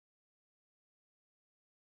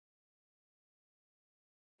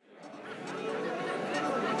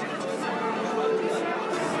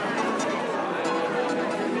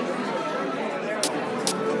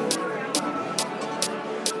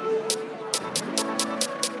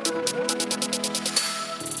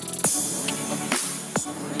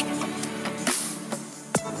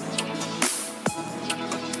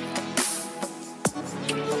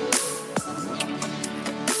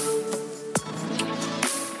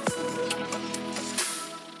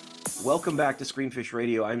Welcome back to Screenfish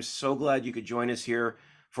Radio. I'm so glad you could join us here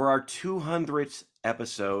for our 200th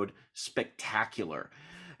episode, Spectacular.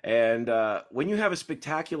 And when you have a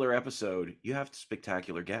spectacular episode, you have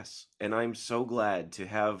spectacular guests. And I'm so glad to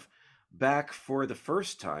have back for the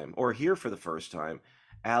first time, or here for the first time,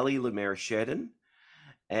 Ali Lemaire Shedden,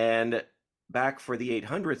 and back for the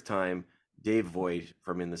 800th time, Dave Voigt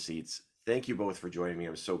from In the Seats. Thank you both for joining me.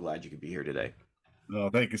 I'm so glad you could be here today. Oh,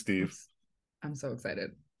 thank you, Steve. I'm so excited.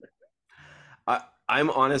 I'm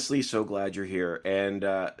honestly so glad you're here. And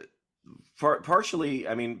partially,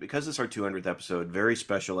 I mean, because it's our 200th episode, very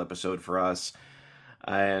special episode for us.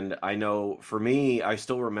 And I know for me, I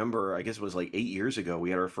still remember, I guess it was like 8 years ago, we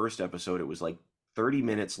had our first episode. It was like 30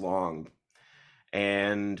 minutes long.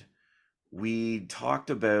 And we talked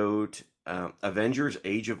about Avengers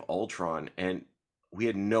Age of Ultron. And we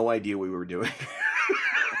had no idea what we were doing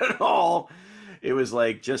at all. It was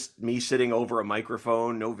like just me sitting over a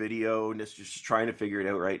microphone, no video, and just trying to figure it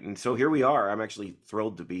out, right? And so here we are. I'm actually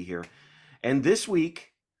thrilled to be here. And this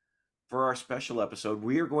week, for our special episode,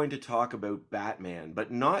 we are going to talk about Batman, but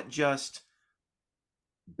not just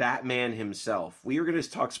Batman himself. We are going to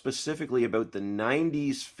talk specifically about the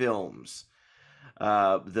 90s films,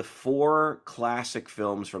 the 4 classic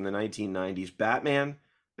films from the 1990s: Batman,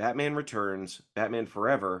 Batman Returns, Batman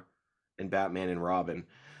Forever, and Batman and Robin.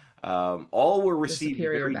 All were received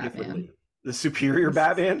very differently. The superior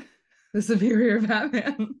Batman? The superior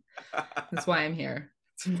Batman. That's why I'm here.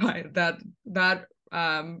 That's why that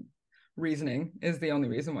reasoning is the only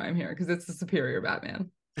reason why I'm here, because it's the superior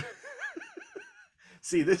Batman.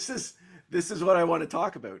 See, this is what I want to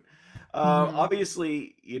talk about.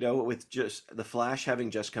 Obviously, you know, with just The Flash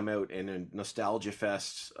having just come out and a nostalgia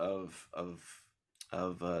fest of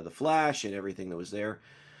The Flash and everything that was there,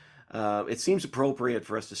 it seems appropriate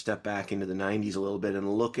for us to step back into the 90s a little bit and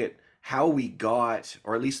look at how we got,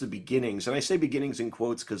 or at least the beginnings. And I say beginnings in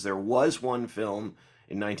quotes because there was one film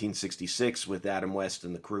in 1966 with Adam West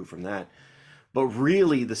and the crew from that. But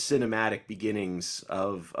really the cinematic beginnings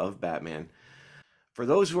of Batman. For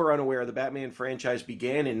those who are unaware, the Batman franchise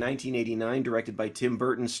began in 1989, directed by Tim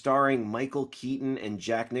Burton, starring Michael Keaton and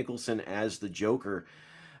Jack Nicholson as the Joker.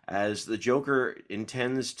 As the Joker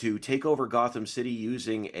intends to take over Gotham City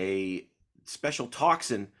using a special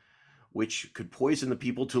toxin which could poison the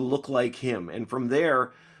people to look like him. And from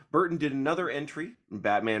there, Burton did another entry,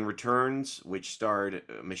 Batman Returns, which starred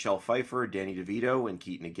Michelle Pfeiffer, Danny DeVito, and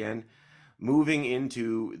Keaton again, moving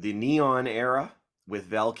into the Neon era with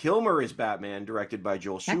Val Kilmer as Batman, directed by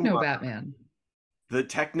Joel Schumacher. Techno Batman. The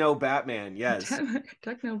Techno Batman, yes.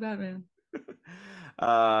 Techno Batman.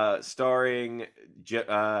 Starring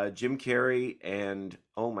Jim Carrey and,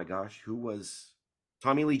 oh my gosh, who was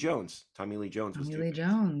Tommy Lee Jones? Tommy Lee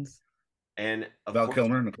Jones. And Val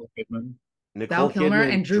Kilmer, Nicole Kidman. Val Kilmer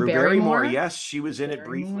and Drew Barrymore. Yes, she was in it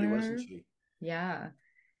briefly, wasn't she? Yeah.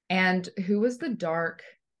 And who was the dark?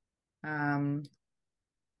 Because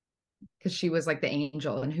she was like the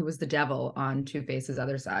angel, and who was the devil on Two-Face's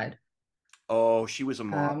other side? Oh, she was a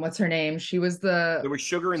mom. What's her name? She was There was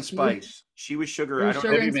Sugar and Spice. She was Sugar. I don't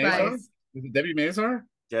know. Debbie Mazar? Was it Debbie Mazar?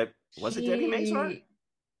 Was it Debbie Mazar?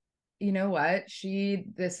 You know what?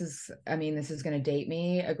 This is going to date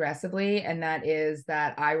me aggressively. And that is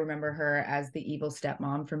that I remember her as the evil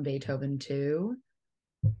stepmom from Beethoven 2.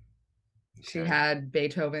 Okay. She had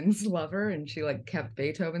Beethoven's lover, and she like kept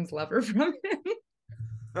Beethoven's lover from him.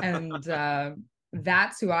 And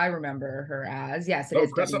that's who I remember her as. Yes, it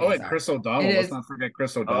is. Chris O'Donnell. Let's not forget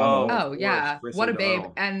Chris O'Donnell. Oh yeah. What a babe.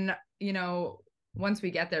 O'Donnell. And you know, once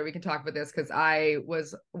we get there, we can talk about this, because I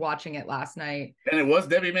was watching it last night. And it was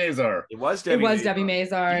Debbie Mazar. Debbie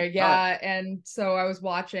Mazar. Yeah. And so I was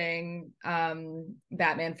watching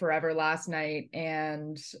Batman Forever last night,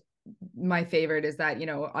 and my favorite is that, you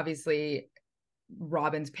know, obviously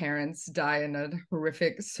Robin's parents die in a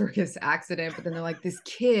horrific circus accident, but then they're like, this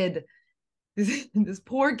kid, this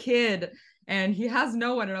poor kid, and he has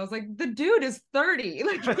no one. And I was like, the dude is 30.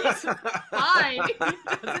 Like, he's fine. He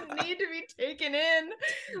doesn't need to be taken in.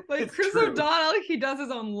 Like, it's Chris O'Donnell, he does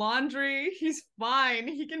his own laundry. He's fine.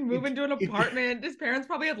 He can move into an apartment. His parents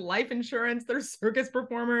probably had life insurance. They're circus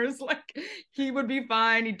performers. Like, he would be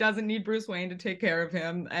fine. He doesn't need Bruce Wayne to take care of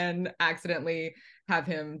him and accidentally have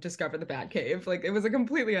him discover the Batcave. Like, it was a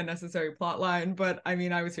completely unnecessary plot line, but I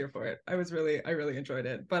mean, I was here for it. I really enjoyed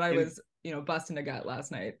it. But I was, you know, busting a gut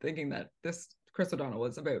last night thinking that this Chris O'Donnell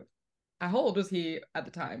was about, how old was he at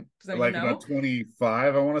the time? Like about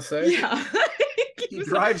 25, I want to say. Yeah. He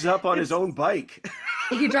drives up on his own bike.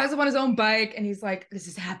 He drives up on his own bike, and he's like, this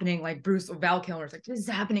is happening. Like, Val Kilmer's like, this is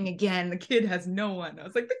happening again. The kid has no one. I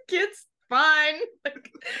was like, the kid's fine. Like,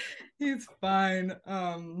 He's fine.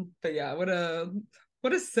 But yeah, what a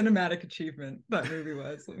cinematic achievement that movie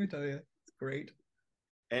was. Let me tell you, it's great.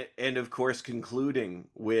 And of course, concluding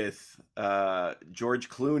with George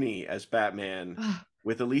Clooney as Batman,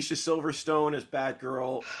 with Alicia Silverstone as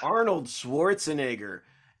Batgirl, Arnold Schwarzenegger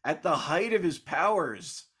at the height of his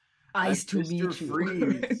powers, Nice to Mr. meet you.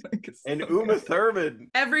 Freeze, Like, and so Uma good. Thurman.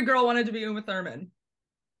 Every girl wanted to be Uma Thurman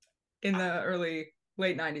in the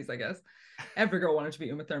late 90s, I guess. Every girl wanted to be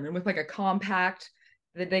Uma Thurman with like a compact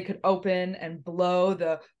that they could open and blow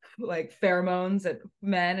the like pheromones at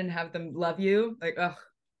men and have them love you. Like, ugh,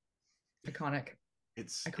 iconic.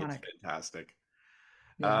 It's fantastic.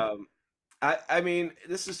 Yeah. I mean,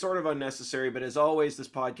 this is sort of unnecessary, but as always, this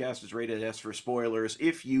podcast is rated S for spoilers.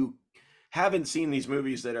 If you haven't seen these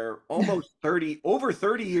movies that are almost over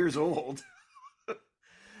 30 years old,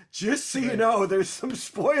 just so you know, there's some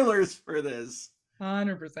spoilers for this.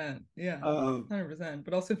 100%. Yeah. 100%.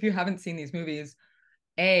 But also, if you haven't seen these movies,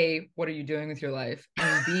 A, what are you doing with your life?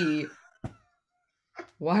 And B,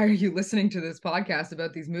 why are you listening to this podcast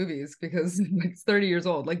about these movies? Because it's 30 years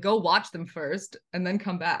old. Like, go watch them first and then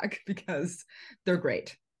come back because they're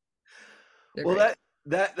great. Well, great.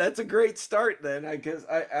 That's a great start then. I guess,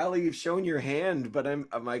 Allie, you've shown your hand, but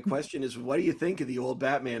my question is, what do you think of the old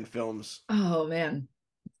Batman films? Oh man,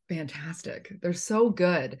 fantastic! They're so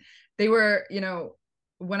good. They were,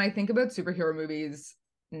 when I think about superhero movies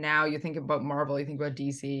now, you think about Marvel, you think about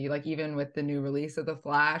DC, like even with the new release of The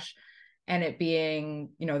Flash. And it being,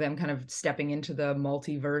 them kind of stepping into the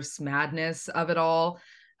multiverse madness of it all.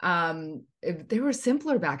 They were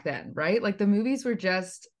simpler back then, right? Like the movies were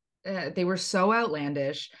just, they were so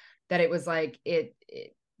outlandish that it was like,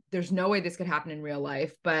 there's no way this could happen in real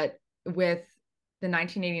life. But with the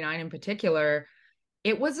 1989 in particular,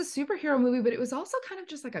 it was a superhero movie, but it was also kind of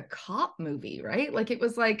just like a cop movie, right? Like it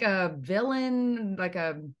was like a villain,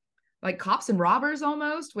 like Cops and Robbers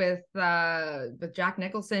almost, with Jack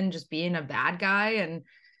Nicholson just being a bad guy. And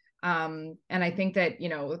I think that,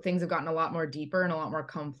 things have gotten a lot more deeper and a lot more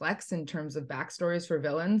complex in terms of backstories for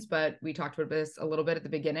villains. But we talked about this a little bit at the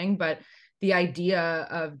beginning, but the idea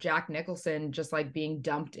of Jack Nicholson just like being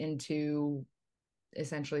dumped into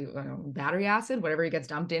essentially battery acid, whatever he gets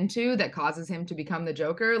dumped into that causes him to become the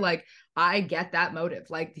Joker. Like, I get that motive.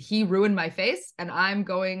 Like, he ruined my face and I'm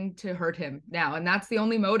going to hurt him now. And that's the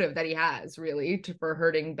only motive that he has really for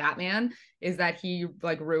hurting Batman, is that he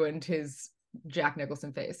like ruined his Jack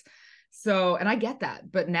Nicholson face. So, and I get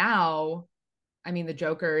that. But now, I mean, the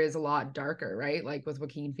Joker is a lot darker, right? Like with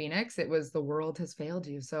Joaquin Phoenix, it was the world has failed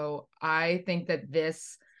you. So I think that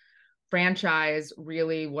this franchise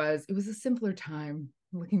really was a simpler time.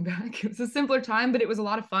 Looking back, it was a simpler time, but it was a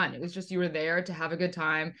lot of fun. It was just, you were there to have a good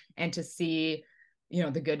time and to see,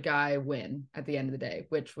 the good guy win at the end of the day,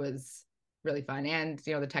 which was really fun. And,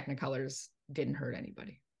 the Technicolors didn't hurt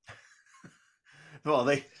anybody. Well,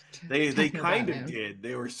 they kind of did.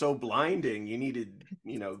 They were so blinding. You needed,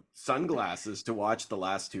 sunglasses to watch the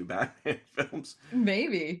last two Batman films.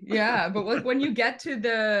 Maybe, yeah. But like when you get to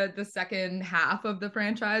the second half of the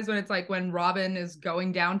franchise, when it's like when Robin is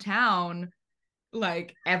going downtown,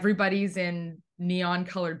 like everybody's in neon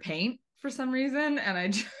colored paint for some reason, and I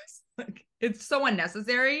just like, it's so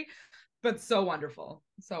unnecessary, but so wonderful,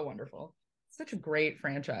 so wonderful. Such a great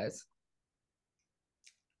franchise.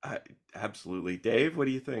 Absolutely. Dave, what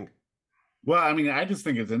do you think? Well, I mean, I just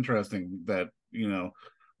think it's interesting that,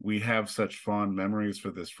 we have such fond memories for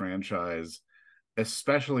this franchise,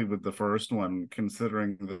 especially with the first one,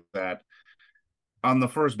 considering that on the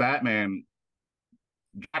first Batman,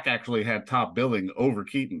 Jack actually had top billing over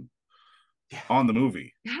Keaton on the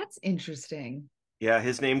movie. That's interesting. Yeah,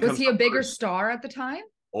 his name was he a bigger star at the time?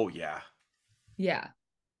 Oh, yeah. Yeah.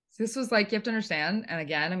 So this was like, you have to understand, and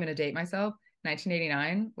again, I'm going to date myself,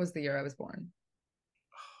 1989 was the year I was born.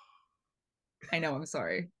 I know, I'm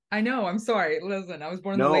sorry. Listen, I was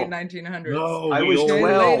born in the late 1900s. No, I was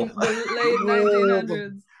 12. The late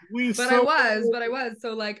 1900s. But I was.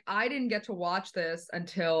 So like, I didn't get to watch this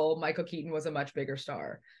until Michael Keaton was a much bigger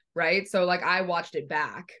star, right? So like, I watched it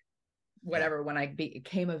back, when I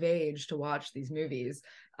became of age to watch these movies.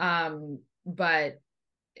 But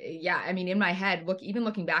yeah, I mean, in my head, even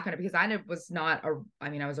looking back on it, because I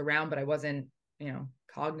was around, but I wasn't,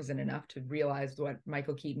 cognizant enough to realize what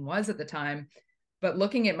Michael Keaton was at the time. But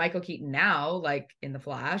looking at Michael Keaton now, like in The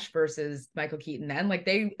Flash versus Michael Keaton then, like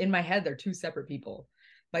in my head, they're two separate people.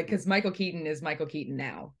 Like, because Michael Keaton is Michael Keaton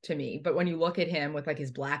now to me. But when you look at him with like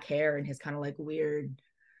his black hair and his kind of like weird,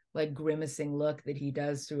 like grimacing look that he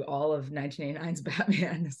does through all of 1989's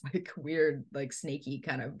Batman, this like weird, like snaky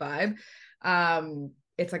kind of vibe.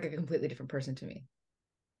 It's like a completely different person to me.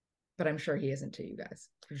 but I'm sure he isn't to you guys.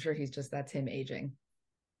 I'm sure that's him aging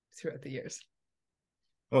throughout the years.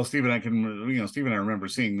 Well, Steve and I remember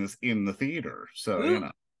seeing this in the theater,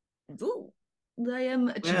 so Ooh, I am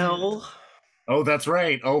a child. Well, Oh, that's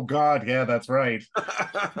right. Oh God, yeah, that's right.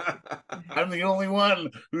 I'm the only one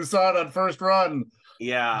who saw it on first run.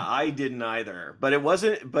 yeah, I didn't either. But it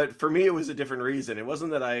wasn't. But for me, it was a different reason. It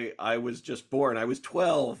wasn't that I was just born. I was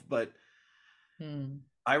 12, but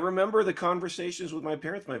I remember the conversations with my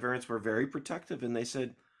parents. My parents were very protective, and they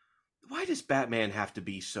said, "Why does Batman have to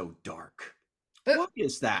be so dark? Why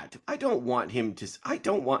is that? I don't want him to. I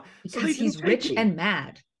don't want." So they Because didn't he's take rich me. and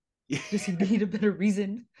mad. Does he need a better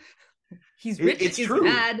reason? He's rich, It's he's true.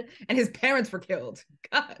 mad, and his parents were killed.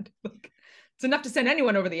 God, it's enough to send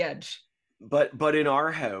anyone over the edge. But in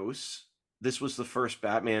our house, this was the first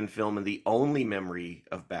Batman film, and the only memory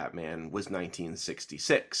of Batman was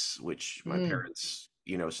 1966, which my parents,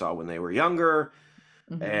 saw when they were younger,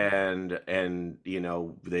 and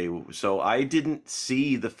so I didn't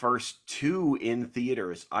see the first two in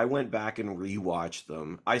theaters. I went back and rewatched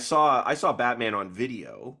them. I saw Batman on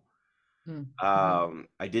video.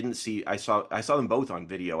 I didn't see. I saw them both on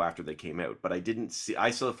video after they came out, but I didn't see. I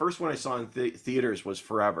saw the first one I saw in theaters was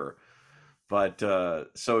Forever. But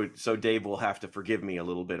so Dave will have to forgive me a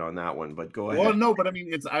little bit on that one. But go Well, ahead. no, but I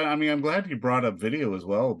mean, I'm glad you brought up video as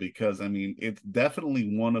well, because I mean, it's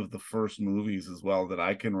definitely one of the first movies as well that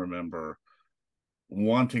I can remember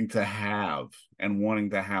wanting to have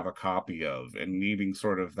a copy of, and needing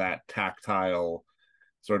sort of that tactile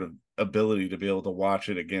sort of ability to be able to watch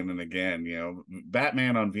it again and again.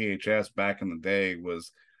 Batman on VHS back in the day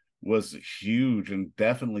was huge and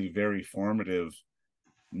definitely very formative,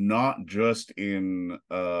 not just in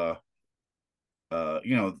the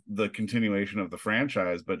continuation of the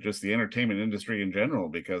franchise, but just the entertainment industry in general,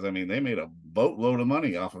 because I mean, they made a boatload of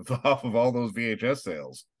money off of all those VHS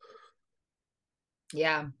sales.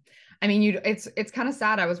 Yeah. I mean, it's kind of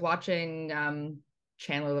sad. I was watching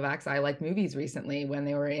Chandler Levack's I Like Movies recently when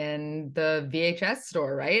they were in the VHS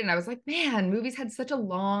store, right? And I was like, man, movies had such a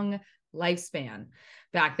long lifespan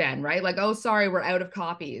back then, right? Like, oh, sorry, we're out of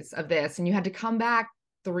copies of this. And you had to come back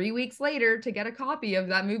 3 weeks later to get a copy of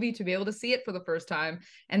that movie to be able to see it for the first time.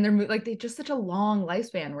 And they just such a long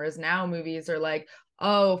lifespan. Whereas now movies are like,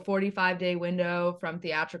 oh, 45-day window from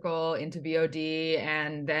theatrical into VOD.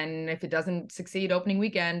 And then if it doesn't succeed opening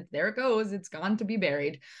weekend, there it goes. It's gone to be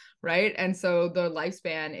buried. Right. And so the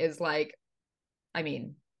lifespan is like, I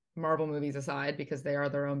mean, Marvel movies aside, because they are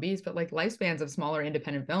their own beast, but like lifespans of smaller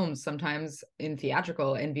independent films, sometimes in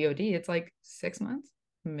theatrical and VOD, it's like 6 months,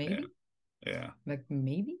 maybe. Yeah. Like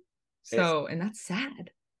maybe. So, and that's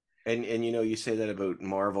sad. And you say that about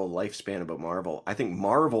Marvel, lifespan about Marvel. I think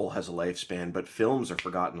Marvel has a lifespan, but films are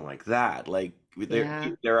forgotten like that. Like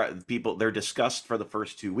there are people, they're discussed for the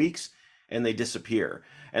first 2 weeks and they disappear.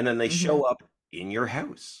 And then they show up in your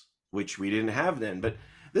house, which we didn't have then. But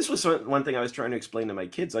this was one thing I was trying to explain to my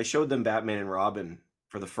kids. I showed them Batman and Robin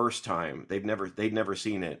for the first time. They'd never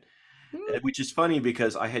seen it. Which is funny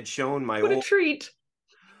because I had shown my What a treat.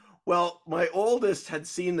 Well, my oldest had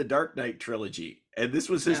seen the Dark Knight trilogy, and this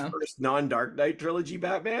was his first non-Dark Knight trilogy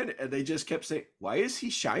Batman, and they just kept saying, "Why is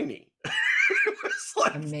he shiny?" It was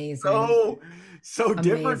like amazing, so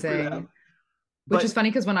different for them. Which is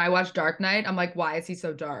funny because when I watch Dark Knight, I'm like, "Why is he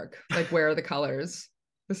so dark? Like, where are the colors?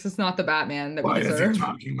 This is not the Batman that we deserve." Why is he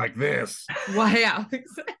talking like this? Why? Yeah,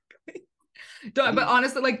 exactly. But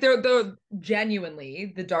honestly, like they're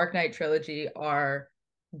genuinely, the Dark Knight trilogy are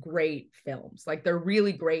great films. Like they're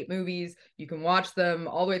really great movies. You can watch them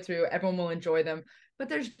all the way through. Everyone will enjoy them. But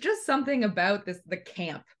there's just something about the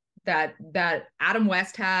camp that Adam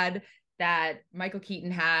West had, that Michael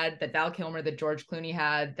Keaton had, that Val Kilmer, that George Clooney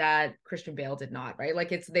had, that Christian Bale did not, right?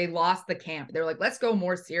 Like they lost the camp. They're like, let's go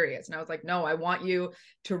more serious. And I was like, no, I want you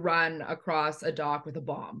to run across a dock with a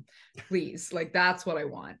bomb, please. Like that's what I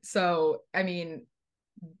want. So, I mean,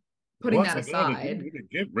 putting that aside, need to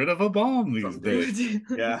get rid of a bomb these days.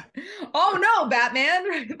 Yeah. Oh no, Batman!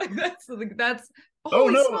 Right? Like that's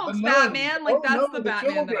holy smokes, Batman! Like that's the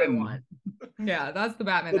Batman that I want. Yeah, that's the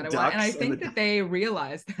Batman that I want. And I think that they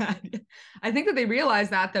realize that. I think that they realize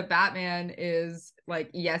that Batman is like,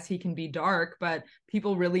 yes, he can be dark, but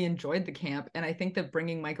people really enjoyed the camp. And I think that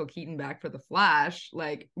bringing Michael Keaton back for the Flash,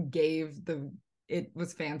 like, it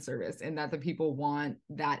was fan service, and that the people want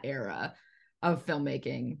that era of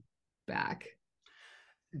filmmaking back.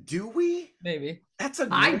 Do we? Maybe. That's a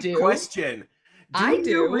great question. I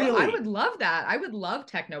do. Really? I would love that. I would love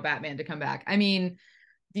Techno Batman to come back. I mean,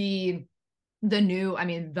 the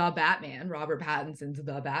Batman, Robert Pattinson's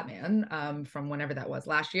The Batman, from whenever that was,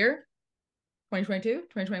 last year, 2022,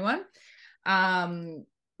 2021,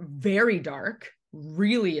 very dark,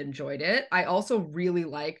 really enjoyed it. I also really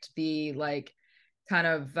liked the like kind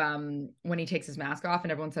of when he takes his mask off,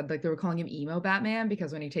 and everyone said like they were calling him emo Batman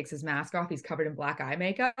because when he takes his mask off he's covered in black eye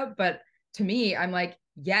makeup. But to me, I'm like,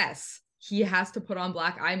 yes, he has to put on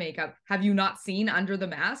black eye makeup. Have you not seen under the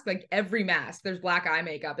mask? Like every mask there's black eye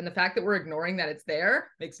makeup, and the fact that we're ignoring that it's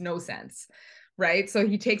there makes no sense, right? So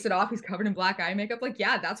he takes it off, he's covered in black eye makeup. Like,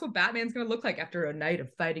 yeah, that's what Batman's gonna look like after a night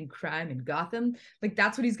of fighting crime in Gotham. Like,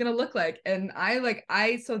 that's what he's gonna look like. And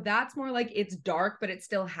so that's more like, it's dark, but it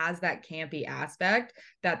still has that campy aspect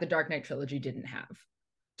that the Dark Knight trilogy didn't have,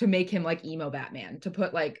 to make him like emo Batman, to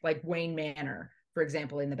put like Wayne Manor, for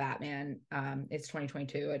example, in the Batman. It's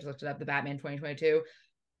 2022. I just looked it up, the Batman 2022.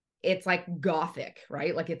 It's like gothic,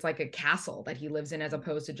 right? Like it's like a castle that he lives in, as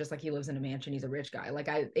opposed to just like he lives in a mansion, he's a rich guy.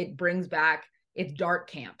 It brings back, it's dark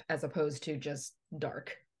camp as opposed to just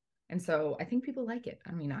dark. And so I think people like it.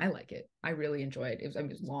 I mean, I like it. I really enjoyed it. It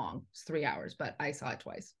was long. It's 3 hours, but I saw it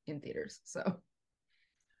twice in theaters. So,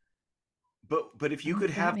 But if you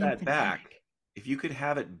could have Batman that fanatic. back, if you could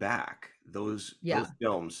have it back, those Yeah.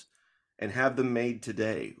 films, and have them made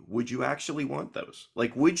today, would you actually want those?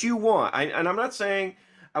 Like, would you want? And I'm not saying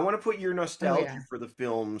I want to put your nostalgia yeah. for the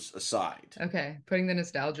films aside. Okay, putting the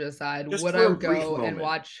nostalgia aside, Just would for I a brief go and moment.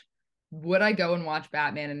 watch? Would I go and watch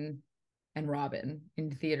Batman and Robin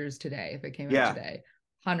in theaters today if it came Yeah. out today?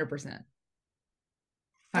 100%.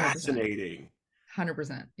 Fascinating.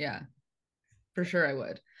 100%. Yeah, for sure I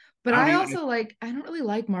would. But I I mean, also like, I don't really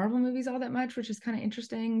like Marvel movies all that much, which is kind of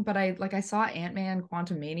interesting. But I saw Ant-Man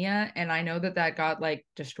Quantumania, and I know that got like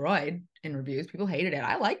destroyed in reviews. People hated it.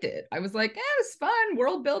 I liked it. I was like, it's fun,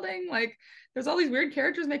 world building. Like, there's all these weird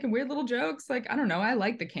characters making weird little jokes. Like, I don't know. I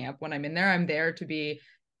like the camp when I'm in there. I'm there to be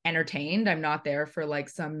entertained. I'm not there for like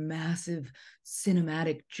some massive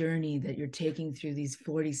cinematic journey that you're taking through these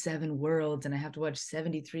 47 worlds and I have to watch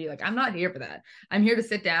 73. Like, I'm not here for that. I'm here to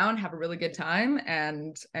sit down, have a really good time,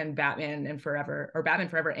 and Batman Forever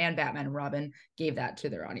and Batman and Robin gave that to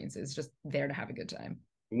their audiences, just there to have a good time.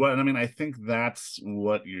 well, I mean, I think that's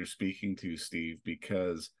what you're speaking to, Steve,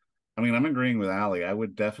 because I mean, I'm agreeing with Ali. I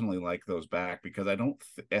would definitely like those back because I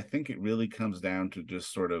think it really comes down to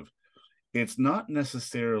just sort of, it's not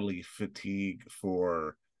necessarily fatigue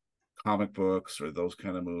for comic books or those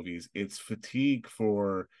kind of movies. It's fatigue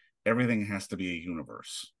for everything has to be a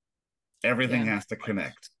universe. Everything has to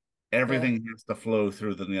connect. Everything has to flow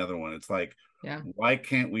through the other one. It's like, why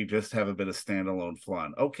can't we just have a bit of standalone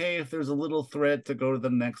fun? Okay, if there's a little thread to go to the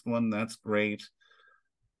next one, that's great.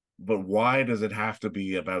 But why does it have to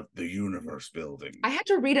be about the universe building? I had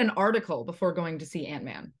to read an article before going to see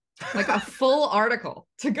Ant-Man, like a full article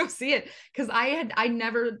to go see it, because I had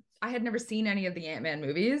never seen any of the Ant-Man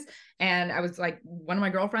movies, and I was like, one of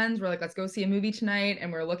my girlfriends were like, let's go see a movie tonight,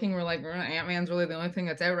 and we're like, Ant-Man's really the only thing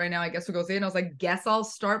that's out right now, I guess we'll go see it. And I was like, guess I'll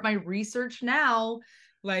start my research now.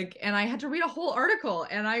 Like, and I had to read a whole article,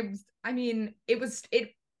 and I mean,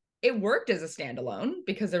 it worked as a standalone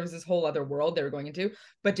because there was this whole other world they were going into.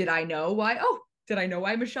 But did I know why? Did I know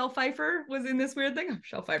why Michelle Pfeiffer was in this weird thing?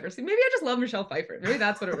 Michelle Pfeiffer. See, maybe I just love Michelle Pfeiffer. Maybe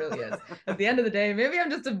that's what it really is. At the end of the day, maybe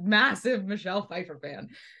I'm just a massive Michelle Pfeiffer fan.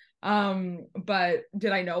 But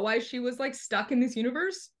did I know why she was like stuck in this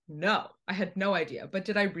universe? No, I had no idea. But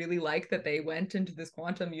did I really like that they went into this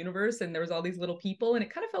quantum universe and there was all these little people, and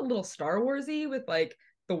it kind of felt a little Star Warsy with like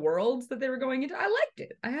the worlds that they were going into? I liked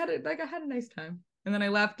it. I had a nice time. And then I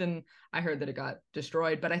left and I heard that it got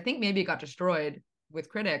destroyed. But I think maybe it got destroyed with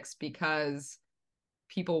critics because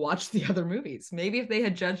people watched the other movies. Maybe if they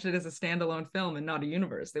had judged it as a standalone film and not a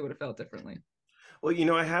universe, they would have felt differently. Well, you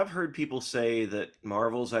know, I have heard people say that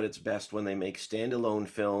Marvel's at its best when they make standalone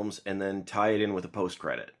films and then tie it in with a post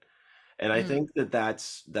credit. And I think that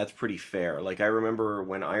that's pretty fair. Like I remember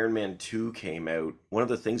when Iron Man 2 came out, one of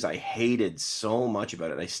the things I hated so much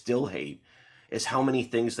about it, I still hate, is how many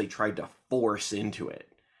things they tried to force into it.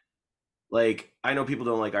 Like I know people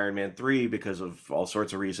don't like Iron Man 3 because of all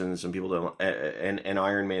sorts of reasons, and people don't, and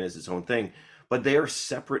Iron Man is its own thing, but they are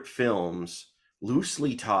separate films,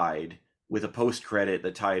 loosely tied with a post credit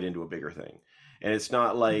that tie it into a bigger thing. And it's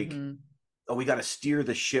not like, oh, we got to steer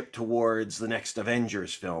the ship towards the next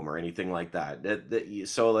Avengers film or anything like that.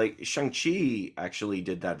 So like Shang-Chi actually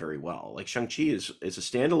did that very well. Like Shang-Chi is a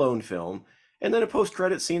standalone film, and then a post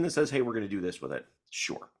credit scene that says, hey, we're going to do this with it.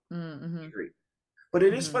 Sure. Agree. But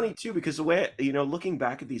it is funny too, because the way, you know, looking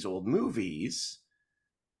back at these old movies,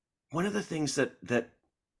 one of the things that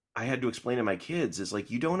I had to explain to my kids is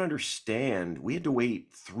like, you don't understand. We had to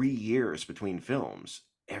wait 3 years between films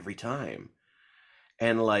every time.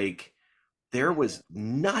 And like, there was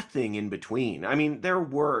nothing in between. I mean, there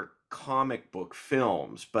were comic book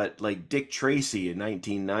films, but like Dick Tracy in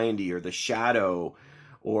 1990 or The Shadow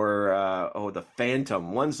or The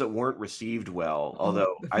Phantom, ones that weren't received well. Oh,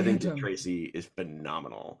 Although the I think Dick Phantom. Tracy is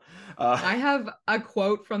phenomenal. I have a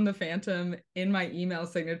quote from the Phantom in my email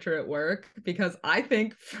signature at work because I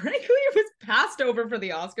think, frankly, it was passed over for the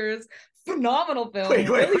Oscars. Phenomenal Wait, film. wait,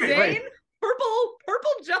 Billy wait, Zane, wait. purple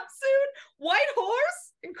jumpsuit, white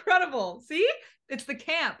horse, incredible. See, it's the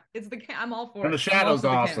camp. It's the camp. I'm all for And it. The I'm all Shadow's for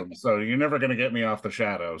the camp. awesome, so you're never gonna get me off The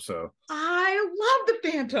Shadow. So I love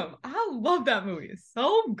the Phantom. I love that movie.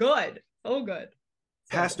 So good, so good,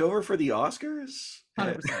 so Passed good. over for the Oscars?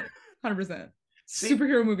 100%, 100%. See,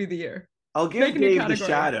 Superhero movie of the year. I'll give Make a new Dave The category.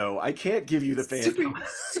 Shadow. I can't give you The Phantom.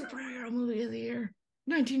 Superhero movie of the year,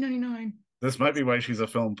 1999. this might be why she's a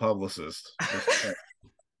film publicist.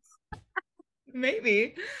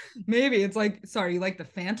 Maybe it's like, sorry, you like the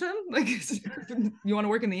Phantom? Like, you want to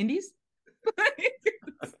work in the indies?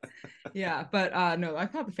 Yeah, but no, I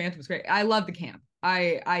thought the Phantom was great. I love the camp.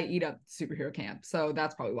 I eat up superhero camp, so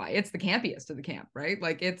that's probably why it's the campiest of the camp, right?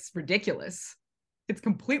 Like, it's ridiculous. It's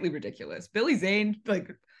completely ridiculous. Billy Zane, like,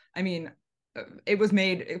 I mean, it was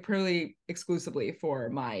made purely exclusively for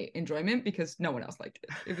my enjoyment because no one else liked it.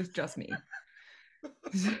 It was just me.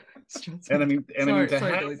 And I mean, to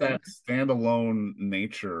sorry, have Billy Zane. that standalone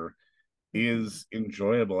nature Mm-hmm. is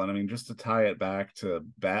enjoyable. And I mean, just to tie it back to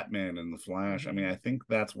Batman and the Flash, I mean, I think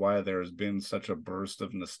that's why there's been such a burst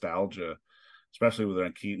of nostalgia, especially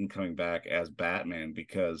with Keaton coming back as Batman,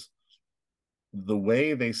 because the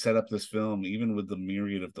way they set up this film, even with the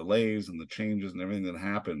myriad of delays and the changes and everything that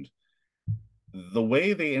happened, the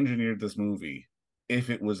way they engineered this movie, if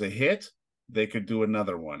it was a hit, they could do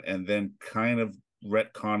another one and then kind of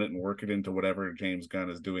retcon it and work it into whatever James Gunn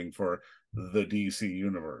is doing for the DC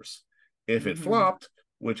universe. If it flopped,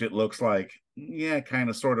 which it looks like, yeah, kind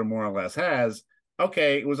of, sort of, more or less has,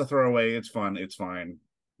 okay, it was a throwaway. It's fun. It's fine.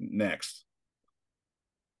 Next.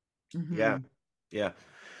 Yeah. Yeah.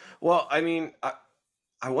 Well, I mean,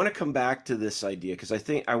 I want to come back to this idea because I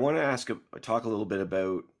think I want to talk a little bit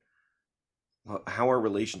about how our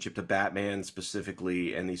relationship to Batman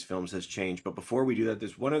specifically and these films has changed. But before we do that,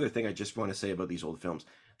 there's one other thing I just want to say about these old films.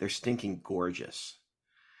 They're stinking gorgeous.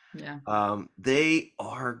 Yeah. They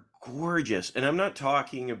are gorgeous. And I'm not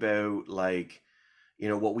talking about like,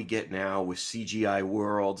 what we get now with CGI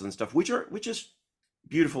worlds and stuff, which is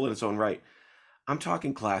beautiful in its own right. I'm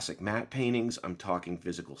talking classic matte paintings. I'm talking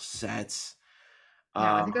physical sets.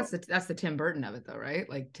 Yeah, I think that's the Tim Burton of it, though, right?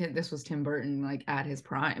 Like, this was Tim Burton, like, at his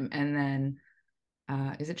prime, and then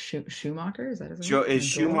is it Schumacher? Is that his name? Is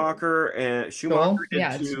Schumacher Joel? did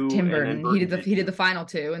Yeah, it's two, Tim and then Burton. He Burton did did the two. final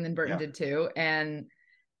two, and then Burton Yeah. did two, and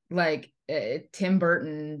like Tim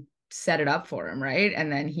Burton set it up for him, right?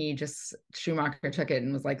 And then Schumacher took it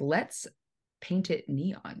and was like, let's paint it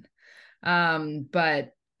neon.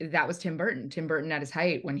 But that was Tim Burton. Tim Burton at his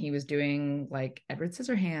height when he was doing like Edward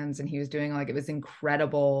Scissorhands, and he was doing like, it was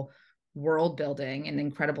incredible world building and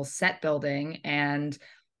incredible set building. And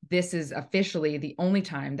this is officially the only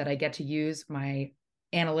time that I get to use my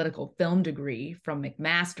analytical film degree from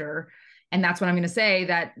McMaster. And that's what I'm going to say,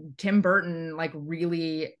 that Tim Burton like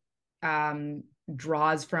really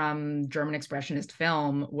draws from German expressionist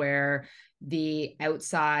film, where the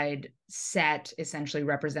outside set essentially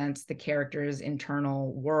represents the character's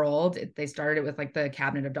internal world. They started it with like the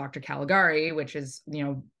cabinet of Dr. Caligari, which is,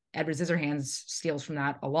 Edward Scissorhands steals from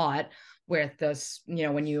that a lot, where this,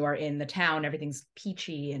 when you are in the town, everything's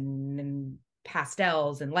peachy and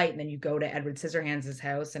pastels and light. And then you go to Edward Scissorhands'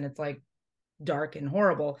 house and it's like dark and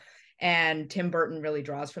horrible. And Tim Burton really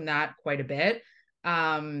draws from that quite a bit.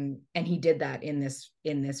 And he did that in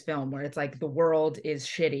this film, where it's like the world is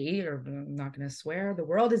shitty, or I'm not going to swear, the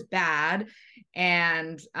world is bad,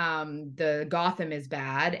 and the Gotham is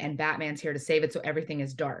bad, and Batman's here to save it, so everything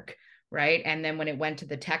is dark, right? And then when it went to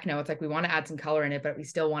the techno, it's like, we want to add some color in it, but we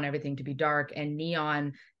still want everything to be dark. And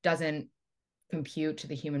neon doesn't compute to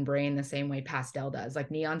the human brain the same way pastel does.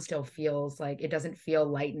 Like, neon still feels like, it doesn't feel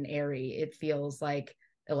light and airy, it feels like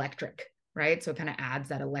electric, right? So it kind of adds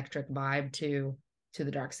that electric vibe to the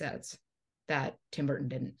dark sets that Tim Burton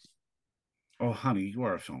didn't. Oh, honey, you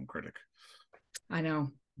are a film critic. I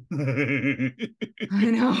know. I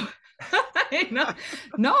know. I know.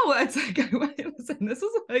 No, it's like, listen, this is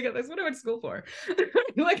what I went to school for.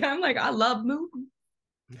 Like, I'm like, I love movies.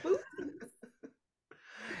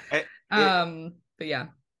 But yeah,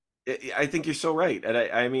 I think you're so right, and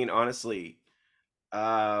I mean, honestly,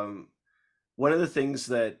 one of the things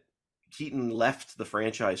that Keaton left the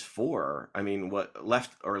franchise for, I mean,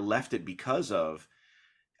 left it because of,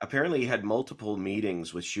 apparently he had multiple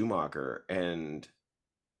meetings with Schumacher, and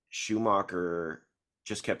Schumacher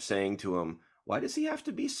just kept saying to him, "Why does he have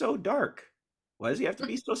to be so dark? Why does he have to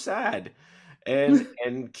be so sad?"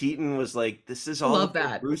 And Keaton was like, "This is all Love about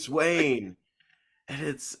that. Bruce Wayne." And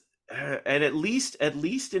it's and at least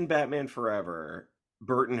in Batman Forever,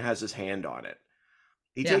 Burton has his hand on it.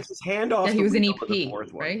 He Yeah. takes his hand Yeah, off he the was an wheel of the EP,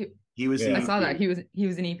 fourth one. right? He was an I Yeah. saw that. EP. He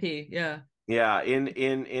was an EP. Yeah. Yeah,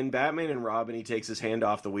 in Batman and Robin, he takes his hand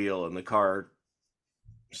off the wheel and the car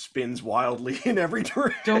spins wildly in every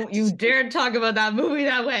direction. Don't you dare talk about that movie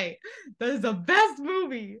that way. That is the best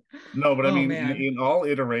movie. No, but I Oh mean, man. in all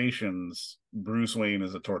iterations, Bruce Wayne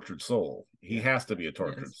is a tortured soul. He Yeah. has to be a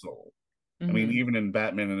tortured Yes. soul. I Mhm. mean, even in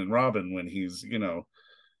Batman and in Robin, when he's,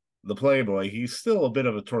 the playboy, he's still a bit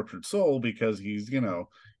of a tortured soul because he's,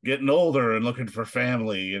 getting older and looking for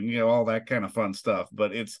family and, all that kind of fun stuff.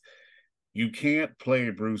 But you can't play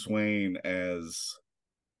Bruce Wayne as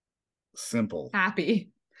simple Happy.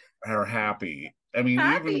 or happy. I mean, even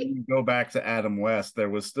when Happy. you go back to Adam West, there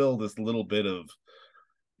was still this little bit of,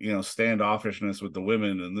 standoffishness with the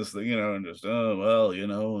women and this, and just, oh, well, and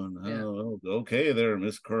Yeah. oh, okay there,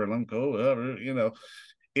 Miss Korolenko, whatever,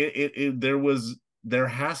 there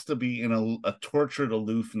has to be a tortured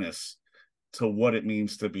aloofness to what it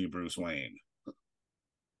means to be Bruce Wayne.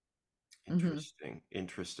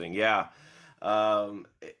 Interesting. Yeah. Um,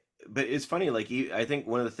 but it's funny, like I think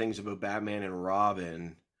one of the things about Batman and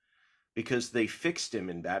Robin, because they fixed him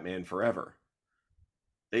in Batman Forever.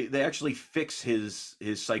 They actually fix his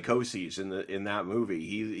psychoses in that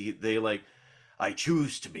movie. They like, I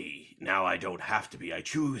choose to be. Now I don't have to be. I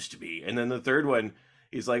choose to be. And then the third one,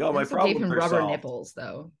 he's like, oh, They my also gave problems him are rubber solved. nipples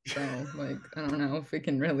though. So like I don't know if we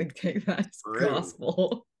can really take that as True.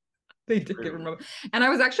 gospel. They did give him rubber. And I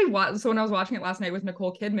was actually so when I was watching it last night with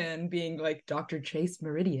Nicole Kidman being like Dr. Chase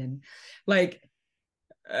Meridian, like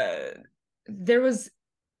there was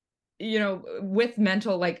with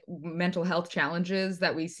mental health challenges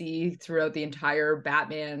that we see throughout the entire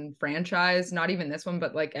Batman franchise, not even this one,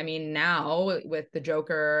 but like I mean now with the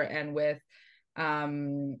Joker and with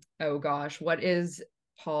oh gosh, what is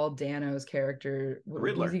Paul Dano's character?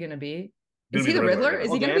 Who's he gonna be? Is he the Riddler?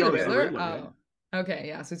 Is he gonna be the Riddler? Oh, okay,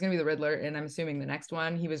 yeah. So he's gonna be the Riddler, and I'm assuming the next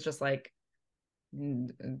one he was just like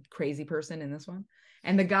crazy person in this one.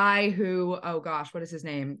 And the guy who, oh gosh, what is his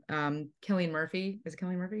name? Cillian Murphy. Is it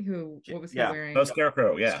Cillian Murphy? What was he wearing? Oh,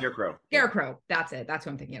 Scarecrow, yeah. Scarecrow. That's it. That's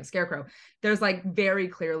what I'm thinking of. Scarecrow. There's like very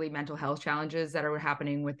clearly mental health challenges that are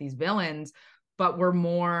happening with these villains, but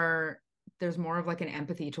there's more of like an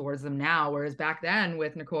empathy towards them now. Whereas back then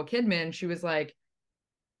with Nicole Kidman, she was like,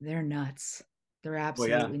 they're nuts. They're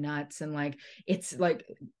absolutely nuts. And like, it's like,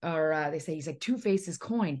 or they say he's like Two-Face's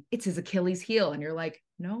coin. It's his Achilles heel. And you're like,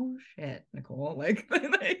 no shit, Nicole. Like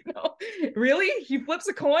no, really? He flips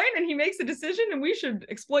a coin and he makes a decision and we should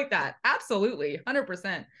exploit that. Absolutely.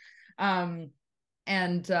 100%. And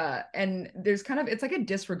there's kind of, it's like a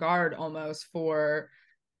disregard almost for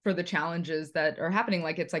the challenges that are happening.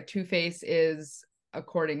 Like it's like Two-Face is,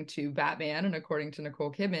 according to Batman and according to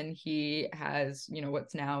Nicole Kidman, he has,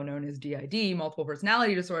 what's now known as DID, multiple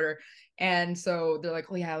personality disorder. And so they're like,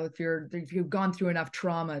 oh yeah, if you've gone through enough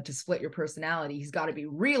trauma to split your personality, he's got to be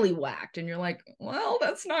really whacked. And you're like, well,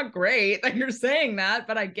 that's not great that you're saying that,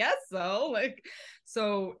 but I guess so. Like,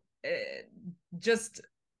 so it's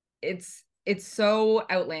so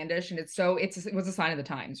outlandish and it was a sign of the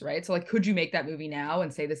times, right? So like, could you make that movie now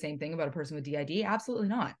and say the same thing about a person with DID? Absolutely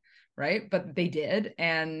not. Right. But they did.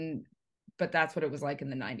 But that's what it was like in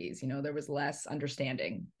the 90s. There was less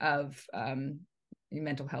understanding of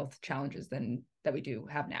mental health challenges than that we do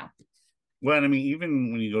have now. Well, I mean,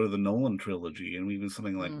 even when you go to the Nolan trilogy and even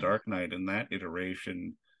something like Dark Knight and that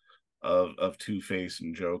iteration of Two-Face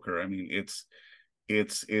and Joker, I mean, it's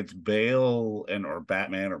Bale or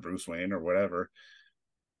Batman or Bruce Wayne or whatever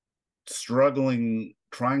struggling,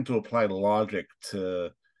 trying to apply logic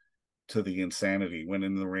to the insanity, when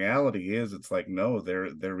in the reality it's like, no,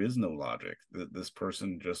 there is no logic. This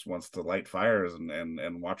person just wants to light fires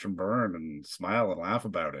and watch them burn and smile and laugh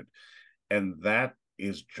about it, and that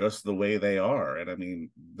is just the way they are. And I mean,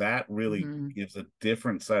 that really gives a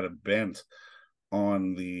different side of bent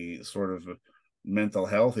on the sort of mental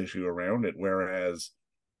health issue around it, whereas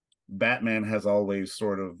Batman has always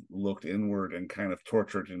sort of looked inward and kind of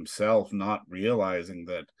tortured himself, not realizing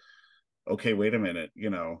that, okay, wait a minute,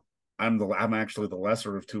 I'm actually the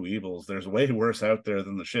lesser of two evils. There's way worse out there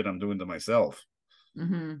than the shit I'm doing to myself.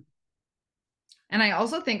 And I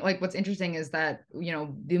also think like what's interesting is that,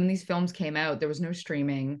 when these films came out, there was no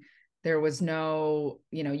streaming. There was no,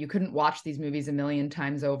 you couldn't watch these movies a million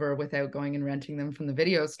times over without going and renting them from the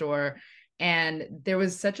video store. And there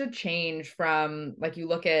was such a change from, like, you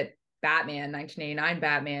look at Batman, 1989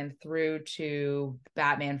 Batman, through to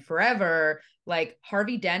Batman Forever, like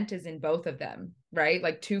Harvey Dent is in both of them, right?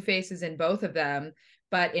 Like Two-Face is in both of them.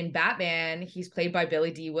 But in Batman, he's played by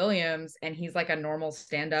Billy D. Williams, and he's like a normal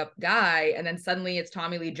stand-up guy. And then suddenly it's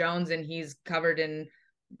Tommy Lee Jones, and he's covered in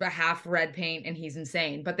half red paint, and he's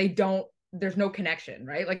insane. But there's no connection,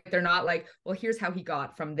 right? Like they're not like, well, here's how he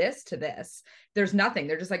got from this to this. There's nothing.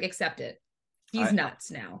 They're just like, accept it. He's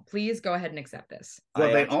nuts now. Please go ahead and accept this.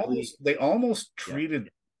 Well, they almost treated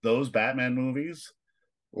those Batman movies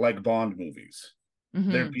like Bond movies. Mm-hmm.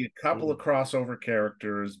 There'd be a couple of crossover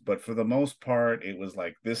characters, but for the most part, it was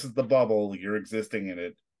like, this is the bubble, you're existing in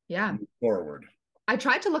it. Yeah. Move forward. I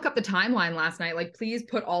tried to look up the timeline last night. Like, please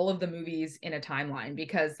put all of the movies in a timeline,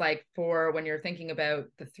 because like for when you're thinking about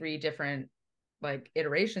the 3 different like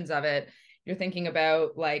iterations of it, you're thinking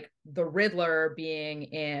about like the Riddler being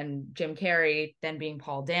in Jim Carrey, then being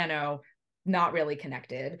Paul Dano, not really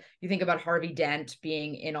connected. You think about Harvey Dent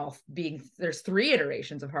there's 3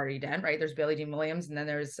 iterations of Harvey Dent, right? There's Billy Dean Williams, and then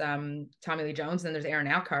there's Tommy Lee Jones, and then there's Aaron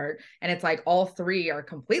Eckhart. And it's like all 3 are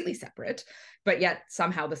completely separate, but yet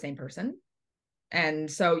somehow the same person. And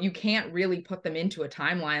so you can't really put them into a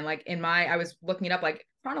timeline. Like I was looking it up, like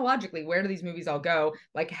chronologically, where do these movies all go?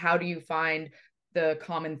 Like, how do you find the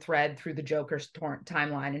common thread through the Joker's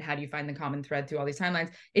timeline? And how do you find the common thread through all these timelines?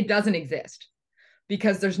 It doesn't exist,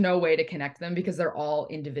 because there's no way to connect them, because they're all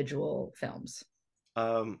individual films.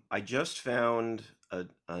 I just found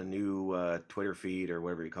a new Twitter feed, or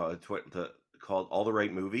whatever you call it, called All the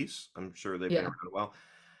Right Movies. I'm sure they've been around a while.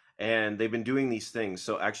 And they've been doing these things.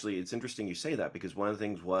 So actually, it's interesting you say that, because one of the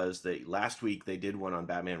things was that last week they did one on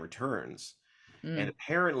Batman Returns. And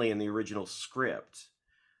apparently in the original script,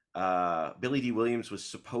 Billy D. Williams was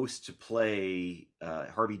supposed to play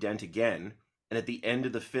Harvey Dent again. And at the end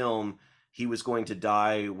of the film, he was going to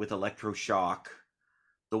die with electroshock,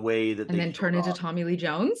 the way that and then turn into Tommy Lee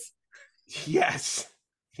Jones. Yes.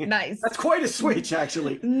 Nice. That's quite a switch,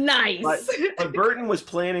 actually. Nice. But Burton was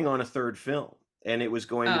planning on a 3rd film, and it was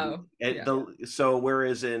going to be so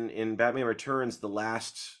whereas in Batman Returns, the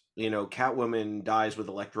last, Catwoman dies with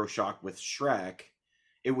electroshock with Shrek,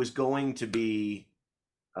 it was going to be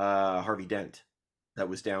Harvey Dent that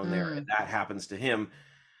was down there, and that happens to him.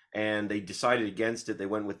 And they decided against it. They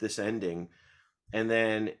went with this ending. And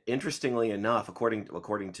then, interestingly enough, according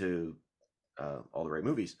to All the Right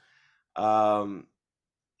Movies, Burton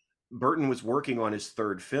was working on his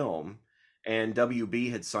 3rd film, and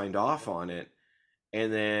WB had signed off on it.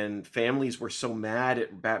 And then families were so mad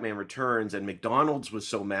at Batman Returns, and McDonald's was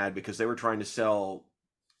so mad because they were trying to sell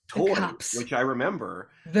toys, which I remember.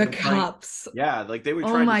 The cups. Like they were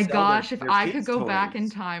trying to sell. Oh my gosh, if I could go toys. back in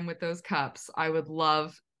time with those cups, I would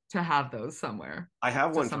love to have those somewhere. I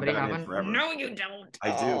have one from Batman Forever. No, you don't. I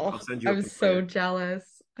do. I'll send you a I'm so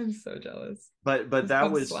jealous. I'm so jealous. But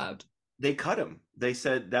that was slapped. They cut him. They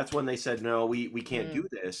said that's when they said, no, we can't do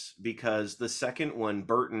this, because the second one,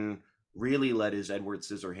 Burton really let his Edward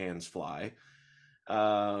Scissorhands fly.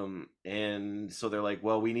 And so they're like,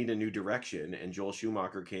 well, we need a new direction. And Joel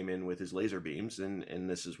Schumacher came in with his laser beams, and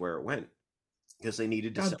this is where it went. Because they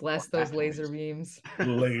needed to. God bless those laser beams.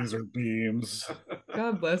 Laser beams.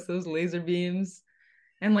 God bless those laser beams.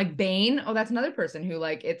 And like Bane, that's another person who,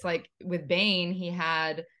 like, it's like with Bane, he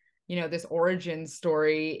had, this origin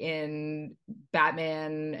story in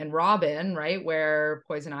Batman and Robin, right? Where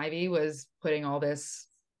Poison Ivy was putting all this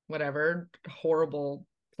whatever horrible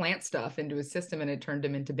plant stuff into his system, and it turned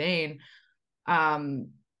him into Bane.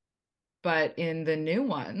 But in the new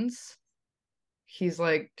ones, he's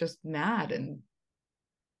like just mad and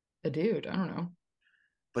a dude. I don't know.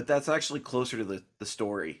 But that's actually closer to the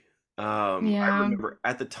story. I remember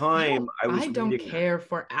at the time I don't care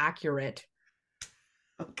for accurate.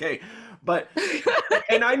 Okay, but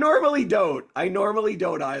and I normally don't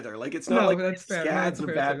either. Like, it's not like scads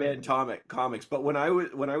of Batman comics. But when I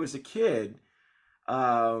was a kid,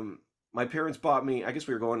 my parents bought me, I guess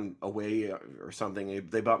we were going away or something.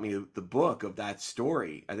 They bought me the book of that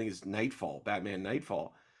story. I think it's Nightfall, Batman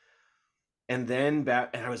Nightfall. And then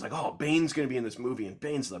and I was like, oh, Bane's going to be in this movie, and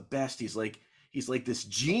Bane's the best. He's like this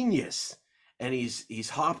genius, and he's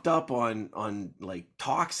hopped up on like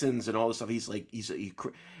toxins and all this stuff.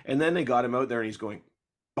 And then they got him out there, and he's going,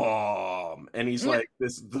 bomb, and he's like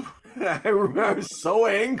this. I remember I was so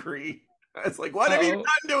angry. I was like, what have you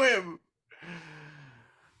done to him?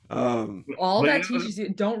 All that teaches you,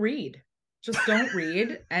 don't read. Just don't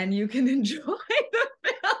read, and you can enjoy the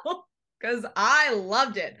film. Because I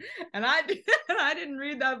loved it, and I didn't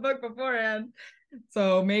read that book beforehand.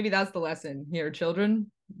 So maybe that's the lesson here,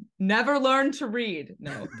 children. Never learned to read.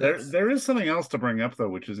 No, there is something else to bring up though,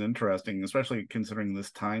 which is interesting, especially considering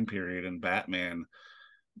this time period in Batman,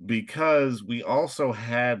 because we also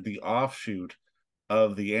had the offshoot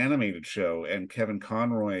of the animated show and Kevin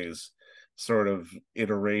Conroy's sort of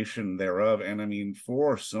iteration thereof. And I mean,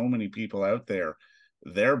 for so many people out there,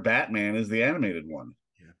 their Batman is the animated one.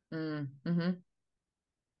 Yeah. Mm-hmm.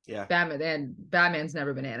 Yeah. Batman's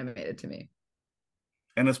never been animated to me.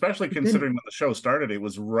 And especially considering when the show started, it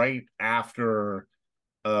was right after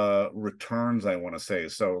Returns, I want to say.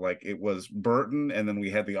 So like it was Burton, and then we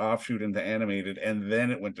had the offshoot into animated, and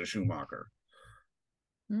then it went to Schumacher.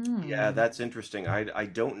 Yeah, that's interesting. I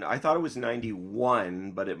don't I thought it was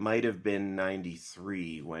 91, but it might have been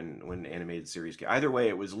 93 when animated series came. Either way,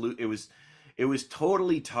 it was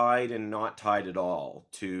totally tied and not tied at all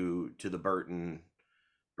to the Burton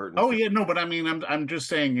Oh film. yeah, no, but I mean, I'm just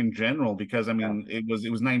saying in general, because I Yeah. mean it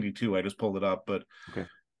was 92. I just pulled it up, but Okay.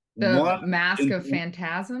 The one Mask of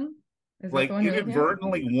Phantasm, is that the like one you're looking at?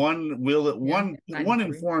 inadvertently one 93.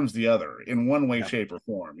 informs the other in one way, Yeah. shape, or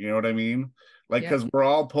form. You know what I mean? Like, Yeah. because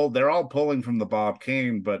they're all pulling from the Bob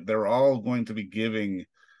Kane, but they're all going to be giving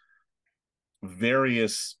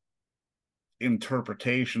various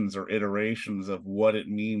interpretations or iterations of what it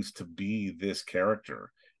means to be this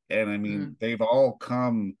character. And I mean, they've all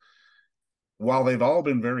come, while they've all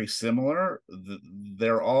been very similar,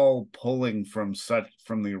 they're all pulling from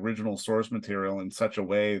the original source material in such a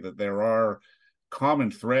way that there are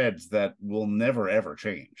common threads that will never ever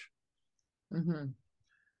change. Mm-hmm.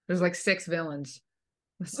 There's like 6 villains.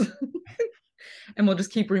 And we'll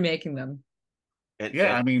just keep remaking them.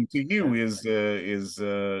 Yeah, I mean, to you, is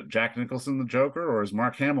Jack Nicholson the Joker, or is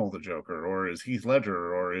Mark Hamill the Joker, or is Heath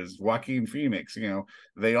Ledger, or is Joaquin Phoenix? You know,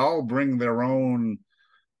 they all bring their own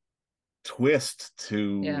twist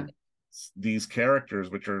to these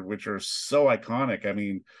characters, which are so iconic. I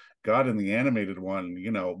mean, God, in the animated one,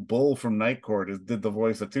 you know, Bull from Night Court did the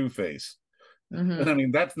voice of Two-Face. And I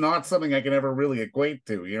mean, that's not something I can ever really equate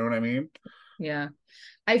to. You know what I mean? Yeah.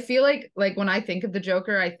 I feel like when I think of the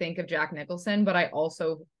Joker, I think of Jack Nicholson, but I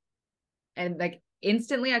also, and like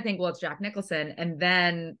instantly I think, well, it's Jack Nicholson. And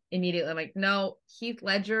then immediately I'm like, no, Heath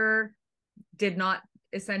Ledger did not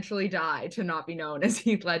essentially die to not be known as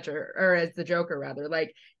Heath Ledger, or as the Joker rather.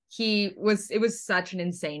 Like it was such an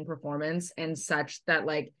insane performance, and such that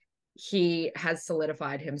like he has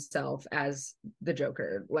solidified himself as the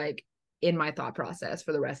Joker, like in my thought process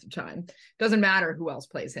for the rest of time. Doesn't matter who else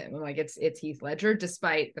plays him. I'm like, it's Heath Ledger,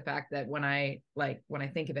 despite the fact that when I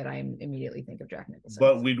think of it, I immediately think of Jack Nicholson.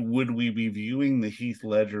 But would we be viewing the Heath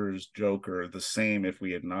Ledger's Joker the same if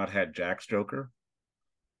we had not had Jack's Joker?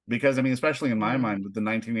 Because I mean, especially in my mind with the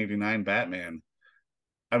 1989 Batman,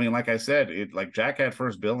 I mean, like I said, it like Jack had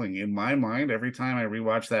first billing. In my mind, every time I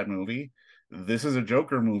rewatch that movie, this is a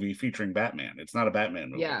Joker movie featuring Batman. It's not a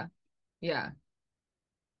Batman movie. Yeah.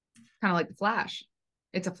 Kind of like The Flash.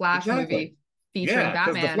 It's a Flash movie featuring because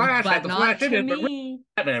Batman, the Flash but had the not Flash in to it, but me.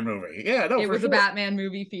 Batman movie. Yeah, no, it was sure. a Batman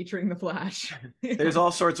movie featuring the Flash. There's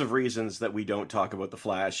all sorts of reasons that we don't talk about the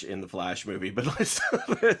Flash in the Flash movie, but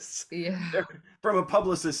from a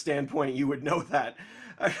publicist standpoint, you would know that.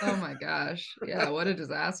 Oh my gosh. Yeah, what a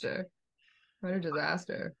disaster. What a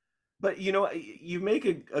disaster. But you know, you make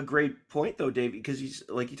a great point though, Dave, because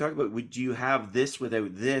you talk about, would you have this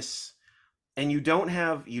without this? And you don't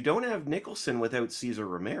have Nicholson without Cesar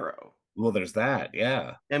Romero. Well, there's that,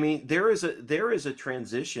 yeah. I mean, there is a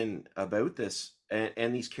transition about this,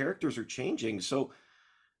 and these characters are changing. So,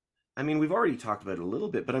 I mean, we've already talked about it a little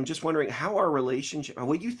bit, but I'm just wondering how our relationship,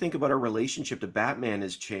 what you think about our relationship to Batman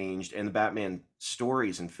has changed, and the Batman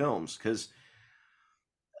stories and films. Because,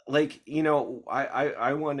 like, you know,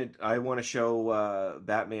 I want to show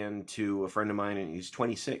Batman to a friend of mine, and he's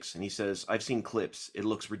 26, and he says, "I've seen clips. It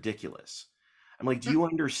looks ridiculous." I'm like, do you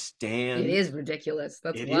understand? It is ridiculous.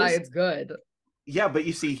 That's why it's good. Yeah, but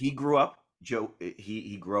you see, he grew up,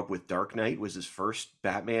 he grew up with Dark Knight was his first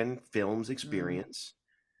Batman films experience.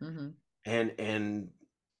 And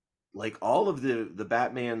like all of the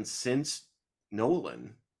Batman since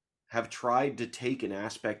Nolan have tried to take an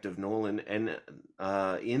aspect of Nolan and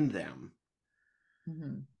in them.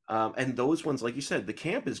 And those ones, like you said, the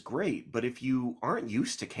camp is great, but if you aren't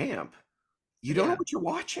used to camp, you don't know what you're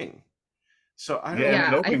watching. So I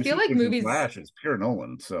don't know. I feel like movies Flash is pure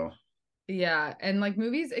Nolan, so yeah, and like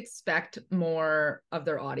movies expect more of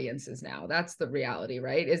their audiences now. That's the reality,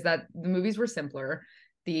 right? Is that the movies were simpler,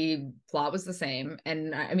 the plot was the same,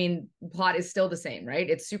 and I mean, plot is still the same, right?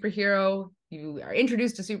 It's superhero, you are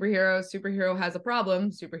introduced to superhero has a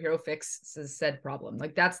problem, superhero fixes said problem.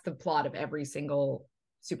 Like that's the plot of every single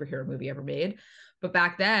superhero movie ever made. But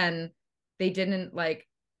back then, they didn't like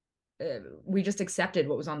we just accepted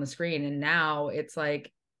what was on the screen. And now it's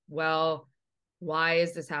like, well, why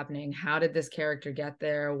is this happening? How did this character get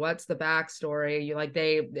there? What's the backstory?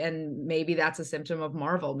 And maybe that's a symptom of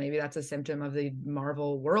Marvel. Maybe that's a symptom of the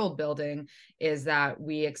Marvel world building, is that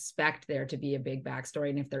we expect there to be a big backstory.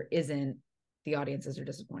 And if there isn't, the audiences are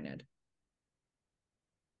disappointed.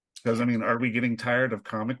 Because, I mean, are we getting tired of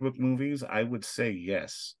comic book movies? I would say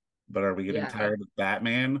yes. But are we getting tired of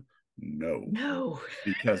Batman? No. No.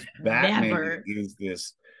 Because Batman Never. is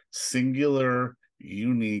this singular,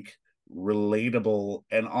 unique, relatable,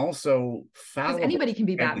 and also fallible. Because anybody can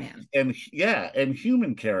be Batman. And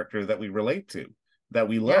human character that we relate to, that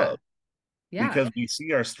we love. Yeah. Because we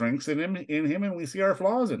see our strengths in him, and we see our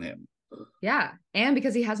flaws in him. Yeah. And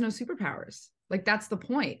because he has no superpowers. Like, that's the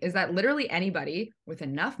point, is that literally anybody with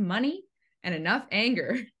enough money and enough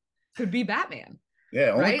anger could be Batman.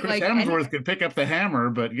 Yeah, only Chris Hemsworth could pick up the hammer,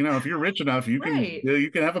 but if you're rich enough, you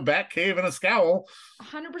can have a bat cave and a scowl.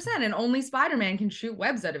 100%. And only Spider-Man can shoot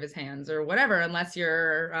webs out of his hands or whatever, unless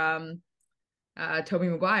you're Tobey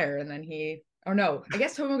Maguire, and then I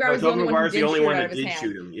guess Tobey Maguire was the only one who did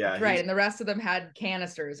shoot him. Yeah, right. And the rest of them had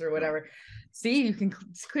canisters or whatever. See, you can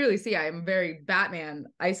clearly see I am very Batman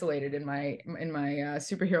isolated in my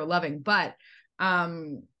superhero loving, but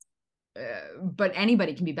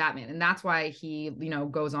anybody can be Batman. And that's why he,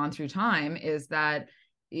 goes on through time, is that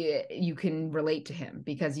you can relate to him,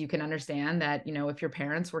 because you can understand that, if your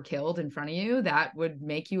parents were killed in front of you, that would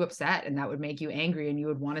make you upset, and that would make you angry, and you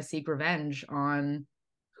would want to seek revenge on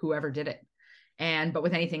whoever did it. But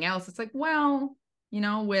with anything else, it's like, well,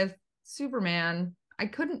 with Superman, I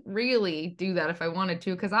couldn't really do that if I wanted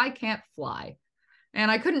to, because I can't fly. And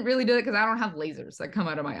I couldn't really do it because I don't have lasers that come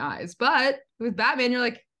out of my eyes. But with Batman, you're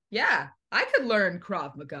like, yeah, I could learn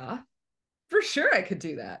Krav Maga. For sure I could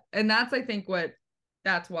do that. And that's, I think,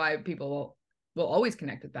 that's why people will always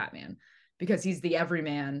connect with Batman, because he's the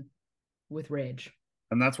everyman with rage.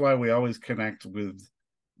 And that's why we always connect with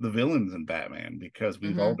the villains in Batman, because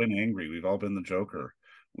we've all been angry. We've all been the Joker.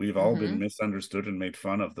 We've all been misunderstood and made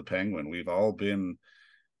fun of, the Penguin. We've all been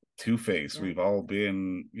Two-Face. We've all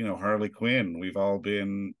been, Harley Quinn. We've all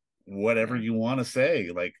been whatever you want to say.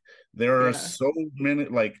 Like, there are so many,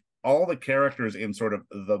 like, all the characters in sort of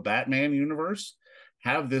the Batman universe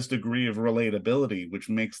have this degree of relatability, which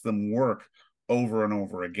makes them work over and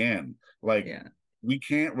over again. Like, we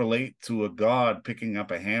can't relate to a god picking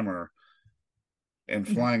up a hammer and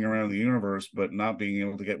flying around the universe, but not being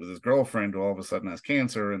able to get with his girlfriend, who all of a sudden has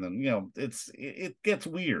cancer. And then, it gets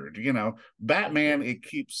weird, Batman, it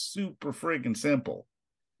keeps super friggin' simple.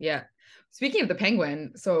 Yeah. Speaking of the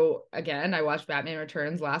Penguin, so again, I watched Batman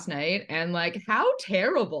Returns last night, and like, how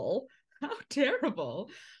terrible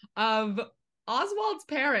of Oswald's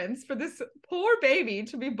parents for this poor baby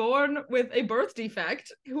to be born with a birth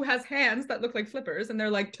defect, who has hands that look like flippers, and they're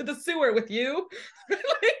like, to the sewer with you.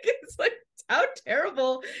 It's like, how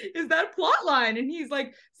terrible is that plot line? And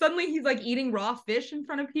suddenly he's like eating raw fish in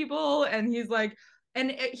front of people, and he's like,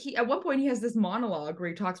 and he, at one point, he has this monologue where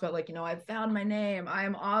he talks about, like, I've found my name. I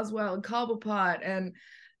am Oswald Cobblepot, and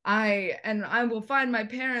I will find my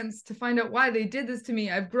parents to find out why they did this to me.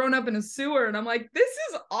 I've grown up in a sewer. And I'm like, this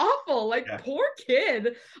is awful. Like, poor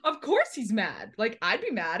kid. Of course he's mad. Like, I'd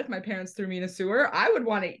be mad if my parents threw me in a sewer. I would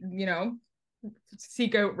want to,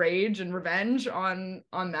 seek out rage and revenge on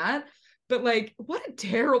that. But like, what a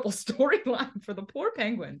terrible storyline for the poor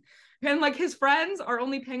Penguin. And like, his friends are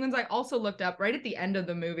only penguins. I also looked up right at the end of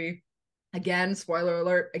the movie. Again, spoiler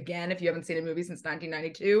alert. Again, if you haven't seen a movie since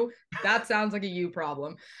 1992, that sounds like a you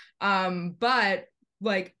problem. But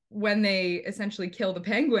like, when they essentially kill the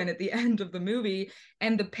penguin at the end of the movie,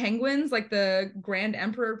 and the penguins, like the Grand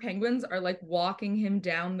Emperor penguins, are like walking him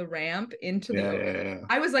down the ramp into the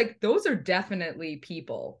I was like, those are definitely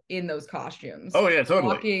people in those costumes. Oh yeah,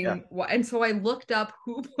 totally. And so I looked up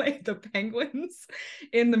who played the penguins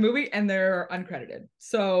in the movie, and they're uncredited.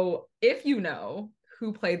 So if you know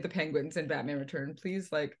who played the penguins in Batman Return,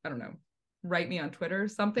 please, like, I don't know, write me on Twitter or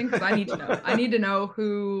something, because I need to know. I need to know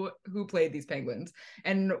who played these penguins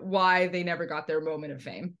and why they never got their moment of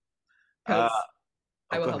fame. Because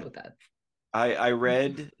I will help with that. I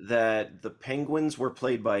read that the penguins were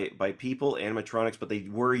played by people, animatronics, but they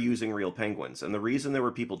were using real penguins. And the reason there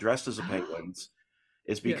were people dressed as the penguins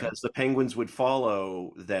is because the penguins would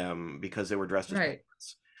follow them because they were dressed as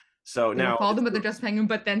penguins. So now call them, but they're just penguin.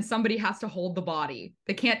 But then somebody has to hold the body.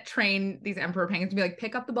 They can't train these emperor penguins to be like,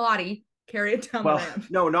 pick up the body, carry it down the ramp.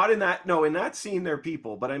 No, not in that. No, in that scene, they're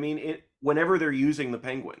people. But I mean, whenever they're using the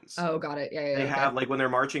penguins. Oh, got it. Yeah. They have, like, when they're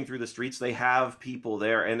marching through the streets, they have people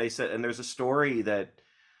there. And they said, and there's a story that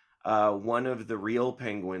one of the real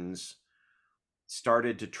penguins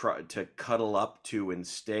started to try to cuddle up to and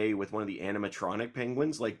stay with one of the animatronic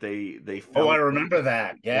penguins. Like they Oh, I felt, remember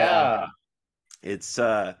that. yeah, Yeah. it's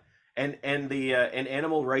and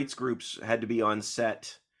animal rights groups had to be on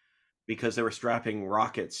set because they were strapping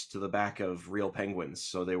rockets to the back of real penguins,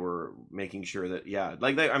 so they were making sure that, yeah,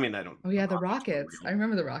 like I mean, I don't, Oh the yeah, the rockets were rockets. I real.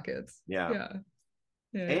 remember the rockets. Yeah. Yeah.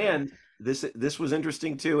 Yeah. And this was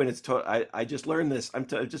interesting too, and I just learned this. I'm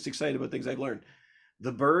just excited about things I've learned.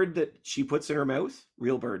 The bird that she puts in her mouth,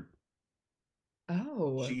 real bird.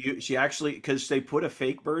 Oh. She actually, because they put a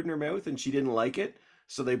fake bird in her mouth and she didn't like it,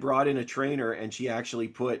 so they brought in a trainer and she actually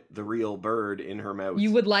put the real bird in her You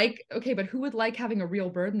mouth. would like, okay, but who would like having a real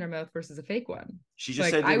bird in their mouth versus a fake one? She just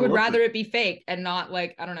Like, said it I didn't would look good. rather it be fake and not,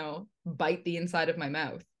 like, I don't know, bite the inside of my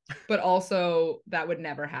mouth. But also, that would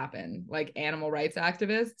never happen. Like, animal rights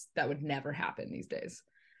activists, that would never happen these days.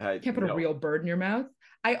 You can't put a No. real bird in your mouth.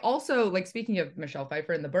 I also, like, speaking of Michelle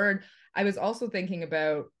Pfeiffer and the bird, I was also thinking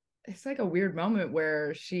about, it's like a weird moment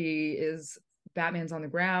where Batman's on the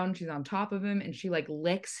ground, she's on top of him, and she like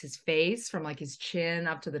licks his face from like his chin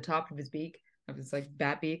up to the top of his beak, of his like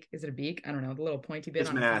bat beak. Is it a beak? I don't know, the little pointy bit His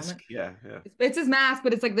on his mask, helmet. yeah, yeah. It's his mask,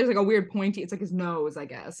 but it's like there's like a weird pointy, it's like his nose, I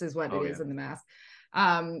guess, is what Oh it yeah. is in the mask.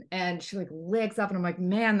 And she like licks up, and I'm like,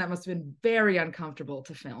 man, that must have been very uncomfortable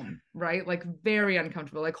to film, right? Like very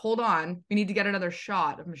uncomfortable. Like, hold on, we need to get another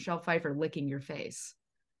shot of Michelle Pfeiffer licking your face.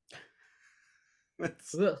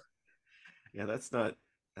 That's, Ugh. yeah, that's not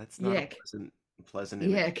a Yick. pleasant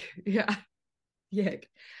image. Yick. Yeah. Yick.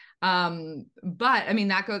 But I mean,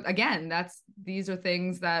 that goes again, these are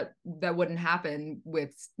things that wouldn't happen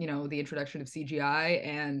with, the introduction of CGI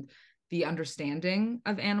and the understanding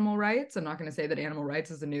of animal rights. I'm not going to say that animal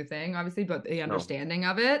rights is a new thing, obviously, but the No. understanding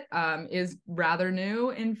of it is rather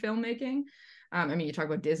new in filmmaking. I mean, you talk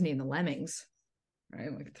about Disney and the Lemmings,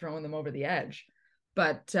 right? Like throwing them over the edge.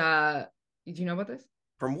 But do you know about this?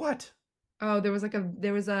 From what? Oh, there was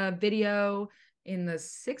a video in the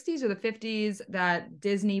 60s or the 50s that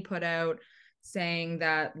Disney put out saying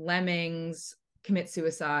that lemmings commit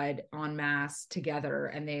suicide en masse together,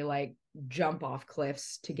 and they like jump off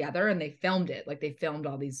cliffs together, and they filmed it. Like they filmed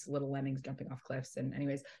all these little lemmings jumping off cliffs, and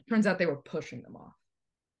anyways, turns out they were pushing them off.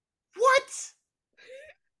 What?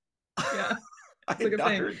 Yeah. I It's had like a not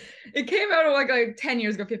thing. heard. It came out like 10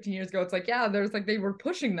 years ago, 15 years ago. It's like, yeah, there's like they were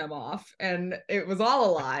pushing them off and it was all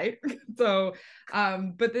a lie. So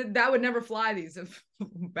but that would never fly these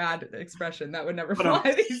bad expression. That would never But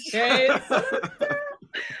fly these days. Here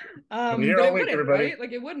But all it week, wouldn't, everybody. right?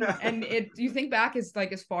 Like it wouldn't. And you think back as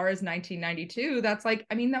far as 1992, that's like,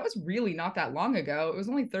 I mean, that was really not that long ago. It was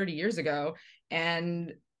only 30 years ago.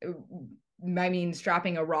 And I mean,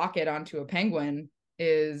 strapping a rocket onto a penguin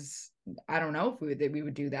is, I don't know if we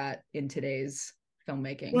would do that in today's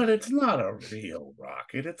filmmaking. But it's not a real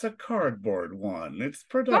rocket. It's a cardboard one. It's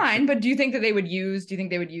production. Fine, but do you think they would use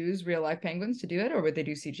real life penguins to do it, or would they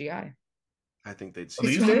do CGI? I think they'd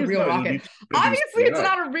see. It's not a real rocket. Obviously, it's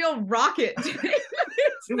not a real rocket.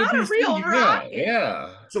 It's not a real rocket.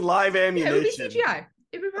 Yeah. It's a live ammunition. Yeah, it would be CGI.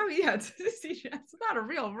 It would probably, it's CGI. It's not a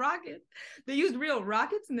real rocket. They used real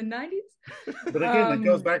rockets in the 90s. But again, it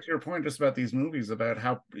goes back to your point just about these movies, about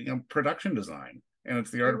how, production design, and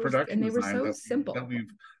it's the art of production and they were design so simple that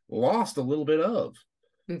we've lost a little bit of.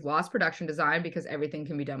 We've lost production design because everything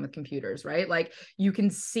can be done with computers, right? Like you can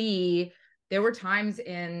see there were times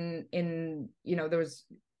in there was,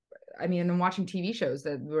 I mean, I'm watching TV shows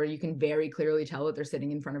where you can very clearly tell that they're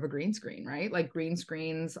sitting in front of a green screen, right? Like green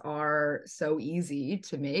screens are so easy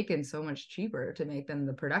to make and so much cheaper to make than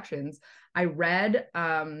the productions. I read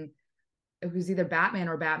it was either Batman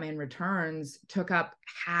or Batman Returns took up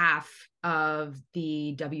half of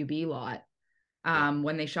the WB lot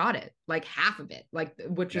when they shot it, like half of it, like,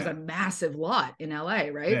 which is a massive lot in LA,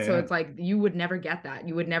 right? So it's like you would never get that.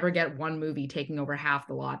 You would never get one movie taking over half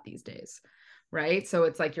the lot these days, right? So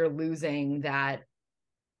it's like you're losing that,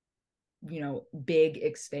 big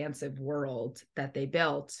expansive world that they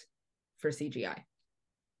built for CGI.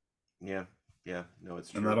 Yeah, no, it's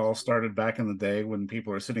true. And that all started back in the day when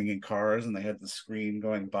people were sitting in cars and they had the screen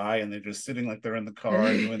going by and they're just sitting like they're in the car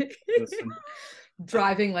doing this and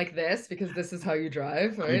driving like this, because this is how you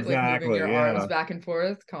drive, right? Exactly, like moving your arms back and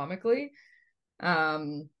forth comically.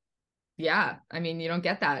 Yeah, I mean, you don't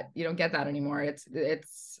get that anymore. It's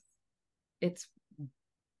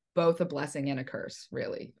both a blessing and a curse,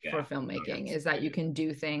 really, for filmmaking, is that you can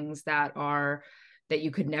do things that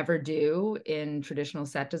you could never do in traditional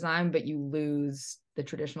set design, but you lose the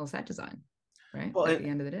traditional set design, right? At the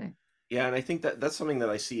end of the day. Yeah, and I think that's something that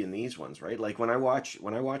I see in these ones, right? Like when I watched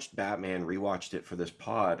Batman, rewatched it for this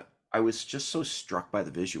pod, I was just so struck by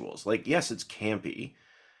the visuals. Like, yes, it's campy.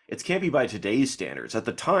 It's campy by today's standards. At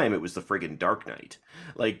the time, it was the friggin' Dark Knight.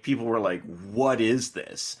 Like people were like, "What is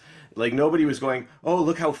this?" Like nobody was going, "Oh,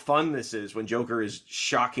 look how fun this is!" When Joker is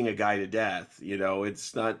shocking a guy to death. You know,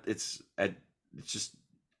 it's not. It's just.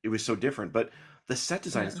 It was so different, but the set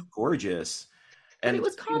design is Yeah. so gorgeous, But it and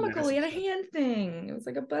was comical. He had a hand thing. It was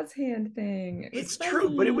like a buzz hand thing. It was it's true,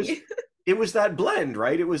 but funny. it was that blend,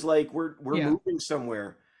 right? It was like we're Yeah. moving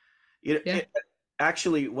somewhere. Yeah.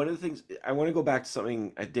 Actually, one of the things I want to go back to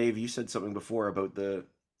something, Dave, you said something before about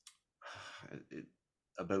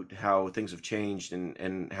about how things have changed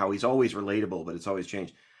and how he's always relatable, but it's always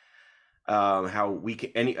changed. How we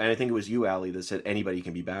can and I think it was you, Ali, that said anybody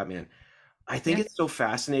can be Batman. I think Yeah. it's so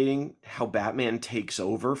fascinating how Batman takes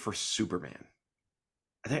over for Superman.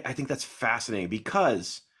 I think that's fascinating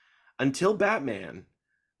because until Batman,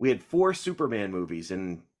 we had 4 Superman movies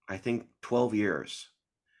in I think 12 years.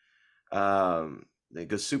 It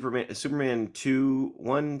goes Superman 2,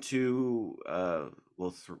 1, 2,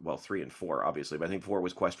 well 3 and 4 obviously, but I think 4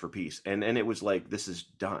 was Quest for Peace, and it was like this is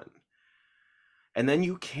done. And then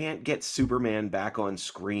you can't get Superman back on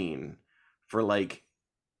screen for like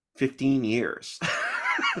 15 years.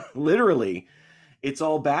 Literally, it's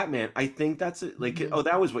all Batman. I think that's it. Like, Mhm. oh,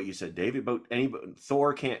 that was what you said, David, about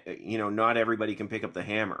Thor can't, not everybody can pick up the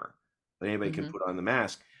hammer, but anybody can Mhm. put on the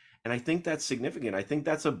mask. And I think that's significant. I think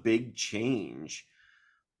that's a big change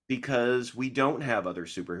because we don't have other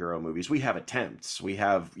superhero movies. We have attempts. We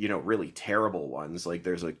have, really terrible ones. Like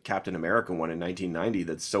there's a Captain America one in 1990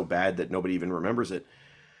 that's so bad that nobody even remembers it.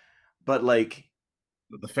 But like,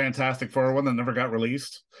 The Fantastic Four one that never got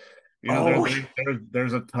released. You know, oh,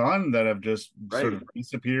 there's a ton that have just sort right. of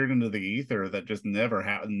disappeared into the ether that just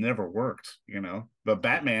never worked, you know. But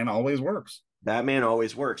Batman always works. Batman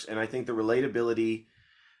always works. And I think the relatability,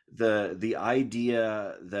 the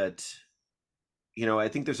idea that, I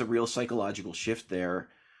think there's a real psychological shift there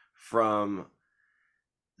from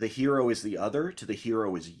the hero is the other to the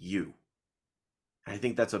hero is you. I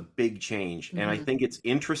think that's a big change. And I Mhm. think it's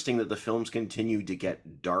interesting that the films continue to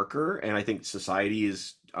get darker. And I think society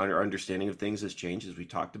is, our understanding of things has changed, as we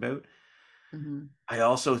talked about. Mhm. I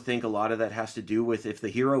also think a lot of that has to do with if the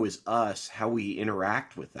hero is us, how we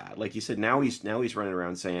interact with that. Like you said, now he's running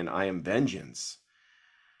around saying, "I am vengeance,"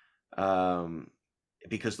 um,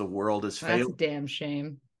 because the world has That's a failed. damn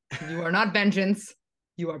shame. You are not vengeance.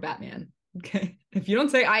 You are Batman. Okay. If you don't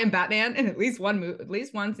say I am Batman in at least one movie, at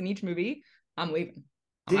least once in each movie, I'm leaving.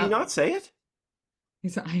 I'm Did he out. not say it? He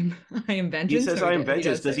said I am He vengeance. says, No, he "I am did. He vengeance."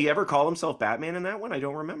 does Does say he it. ever call himself Batman in that one? I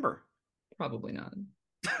don't remember. Probably not.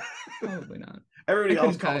 Probably not. Everybody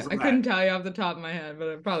else Tell calls you. him I that. couldn't tell you off the top of my head,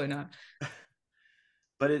 but probably not.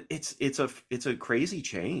 But it's a crazy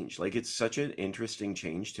change. Like it's such an interesting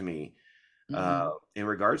change to me Mm-hmm. in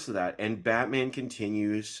regards to that. And Batman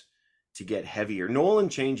continues to get heavier. Nolan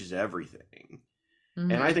changes everything.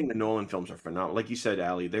 And I Mm-hmm. think the Nolan films are phenomenal. Like you said,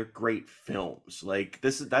 Ali, they're great films. Like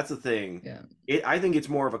that's the thing. Yeah. I think it's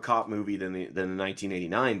more of a cop movie than the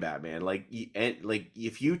 1989 Batman. Like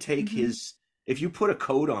if you take Mm-hmm. if you put a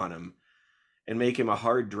coat on him and make him a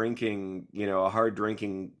hard drinking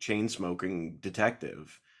chain smoking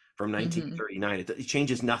detective from Mm-hmm. 1939, it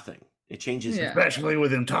changes nothing. It changes Yeah. Especially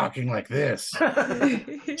with him talking like this. Yeah.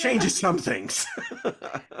 changes some things.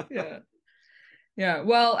 Yeah. Yeah.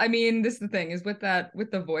 Well, I mean, this is the thing is with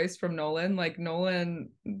the voice from Nolan, like Nolan,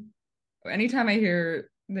 anytime I hear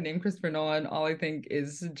the name Christopher Nolan, all I think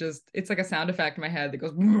is just it's like a sound effect in my head that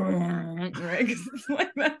goes right because it's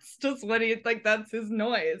like that's just what he's like that's his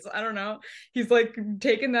noise. I don't know. He's like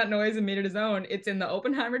taken that noise and made it his own. It's in the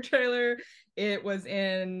Oppenheimer trailer. It was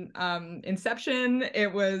in Inception.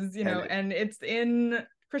 It was And and it's in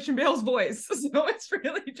Christian Bale's voice. So it's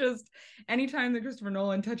really just anytime that Christopher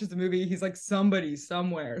Nolan touches a movie, he's like somebody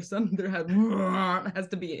somewhere. There has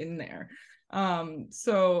to be in there.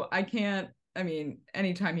 So I can't, I mean,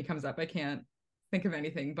 anytime he comes up, I can't think of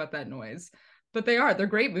anything but that noise. But they're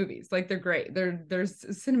great movies. Like they're great. There's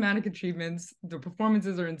cinematic achievements. The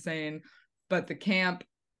performances are insane, but the camp,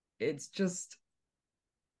 it's just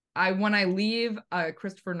when I leave a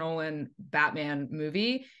Christopher Nolan Batman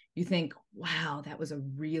movie, you think, wow, that was a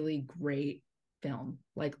really great film.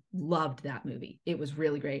 Like loved that movie. It was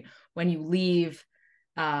really great. When you leave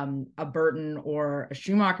a Burton or a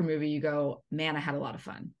Schumacher movie, you go, man, I had a lot of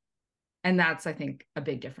fun. And that's, I think, a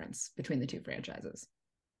big difference between the two franchises.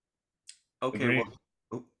 okay, Agreed.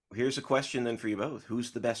 well, here's a question then for you both.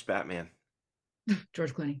 Who's the best Batman?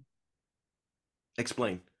 George Clooney.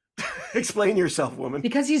 Explain. Explain yourself, woman.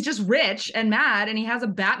 Because he's just rich and mad and he has a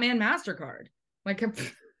Batman MasterCard. Like,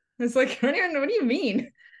 it's like, what do you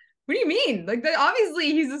mean? What do you mean? Like,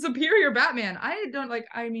 obviously he's a superior Batman. I don't like,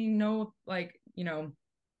 I mean, no, like,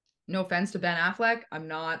 no offense to Ben Affleck, I'm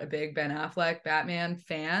not a big Ben Affleck Batman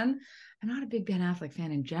fan. I'm not a big Ben Affleck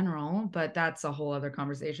fan in general, but that's a whole other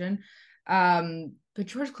conversation. But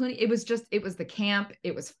George Clooney, it was the camp,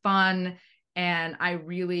 it was fun, and I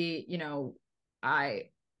really, I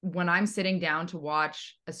when I'm sitting down to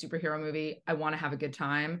watch a superhero movie, I want to have a good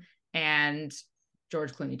time, and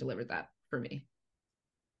George Clooney delivered that for me,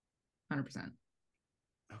 100%.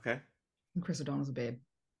 Okay. And Chris O'Donnell's a babe,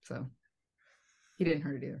 so he didn't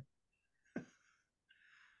hurt it either.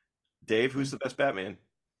 Dave, who's the best Batman?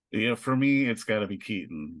 Yeah, for me, it's got to be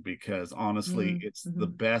Keaton, because honestly, it's the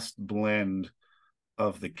Mm-hmm. best blend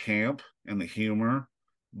of the camp and the humor,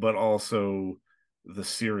 but also the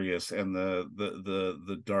serious and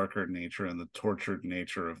the darker nature and the tortured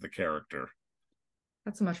nature of the character.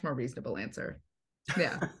 That's a much more reasonable answer.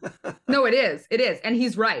 Yeah. No, it is. It is. And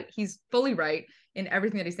he's right. He's fully right in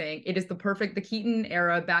everything that he's saying. It is the Keaton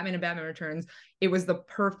era, Batman and Batman Returns. It was the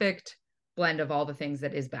perfect blend of all the things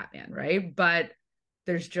that is Batman, right? But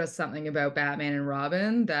there's just something about Batman and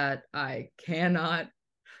Robin that I cannot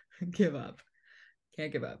give up.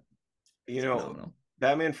 Can't give up. You It's know, phenomenal.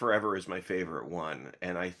 Batman Forever is my favorite one,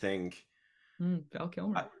 and I think Val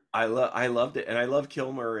Kilmer. I loved it, and I love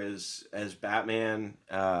Kilmer as Batman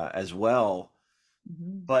as well.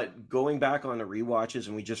 Mm-hmm. But going back on the rewatches,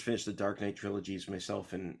 and we just finished the Dark Knight trilogies,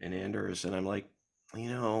 myself and Anders, and I'm like,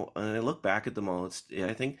 and I look back at them all.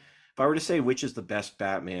 I think if I were to say which is the best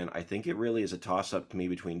Batman, I think it really is a toss up to me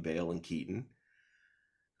between Bale and Keaton.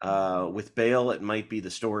 With Bale, it might be the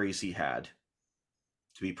stories he had.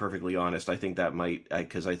 To be perfectly honest, I think that might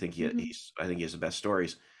because I think I think he has the best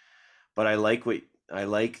stories. But I like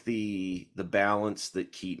the balance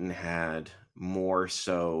that Keaton had more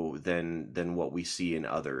so than what we see in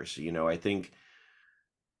others. I think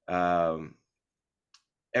um,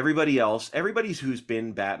 everybody's who's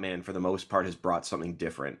been Batman for the most part has brought something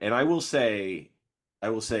different. And I will say,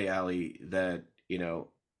 Ali, that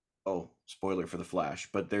oh, spoiler for the Flash,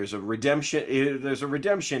 but there's a redemption. There's a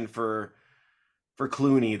redemption for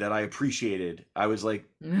Clooney that I appreciated. I was like,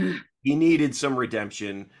 he needed some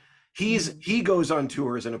redemption. He goes on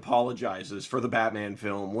tours and apologizes for the Batman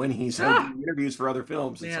film when he's had interviews for other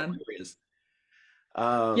films. It's hilarious.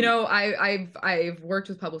 I've worked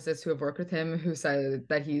with publicists who have worked with him who said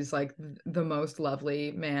that he's like the most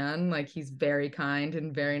lovely man. Like he's very kind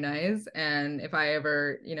and very nice. And if I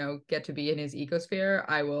ever, get to be in his ecosphere,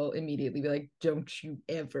 I will immediately be like, don't you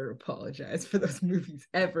ever apologize for those movies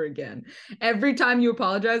ever again. Every time you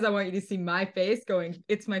apologize, I want you to see my face going,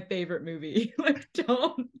 it's my favorite movie. Like,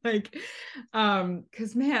 don't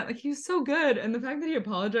because man, like he was so good. And the fact that he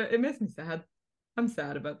apologized, it makes me sad. I'm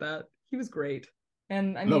sad about that. He was great.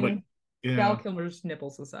 And I mean, Val Kilmer's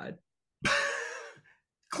nipples aside.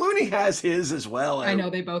 Clooney has his as well. I know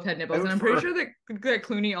they both had nipples, and I'm pretty sure that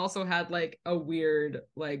Clooney also had like a weird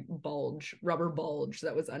like rubber bulge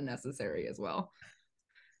that was unnecessary as well.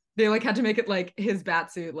 They like had to make it like his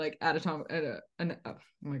bat suit like oh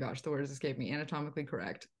my gosh, the words escape me. Anatomically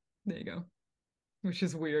correct. There you go. Which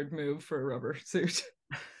is a weird move for a rubber suit.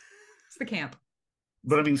 It's the camp.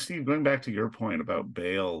 But I mean, Steve, going back to your point about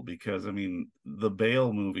Bale, because I mean, the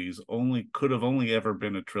Bale movies could have only ever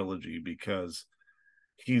been a trilogy because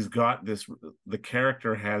he's got the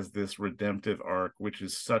character has this redemptive arc, which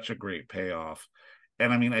is such a great payoff.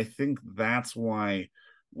 And I mean, I think that's why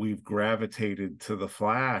we've gravitated to the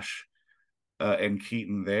Flash and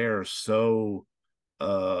Keaton there so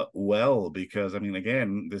well, because I mean,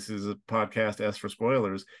 again, this is a podcast S for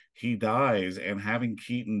spoilers. He dies, and having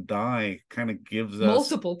Keaton die kind of gives us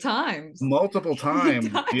multiple times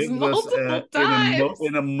gives us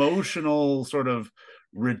an emotional sort of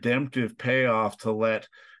redemptive payoff to let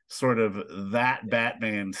sort of that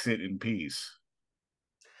Batman sit in peace.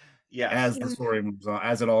 Yeah, as the story moves on,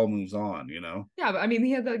 as it all moves on, Yeah, but I mean,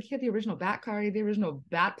 he had the original Bat car, the original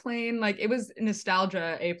Bat plane. Like it was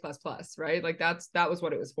nostalgia A++, right? Like that was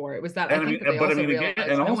what it was for. It was that.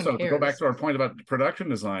 And also to go back to our point about production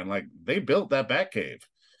design, like they built that Batcave.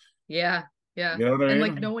 Yeah, yeah. You know what I mean? And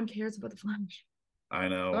like no one cares about the Flash. I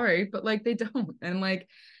know. Sorry, but like they don't. And like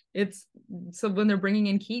it's so when they're bringing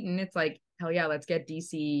in Keaton, it's like hell yeah, let's get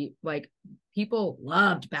DC. Like people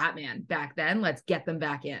loved Batman back then. Let's get them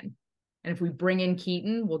back in. And if we bring in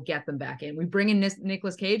Keaton, we'll get them back in. We bring in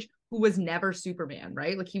Nicolas Cage, who was never Superman,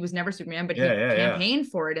 right? Like he was never Superman, but he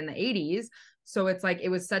campaigned for it in the 80s. So it's like, it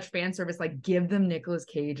was such fan service. Like give them Nicolas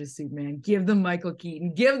Cage as Superman, give them Michael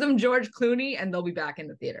Keaton, give them George Clooney, and they'll be back in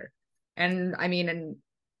the theater. And I mean, and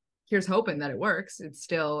here's hoping that it works. It's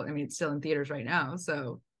still in theaters right now.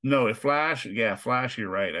 So no, Flash, you're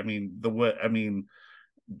right. I mean,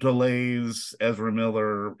 delays, Ezra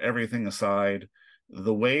Miller, everything aside,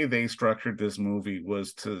 the way they structured this movie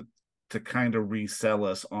was to kind of resell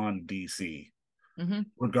us on DC,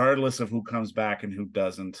 regardless of who comes back and who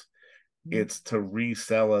doesn't. It's to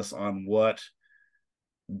resell us on what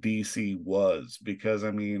DC was, because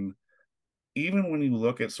I mean, even when you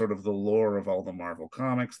look at sort of the lore of all the Marvel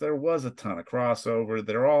comics, there was a ton of crossover.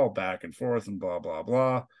 They're all back and forth and blah blah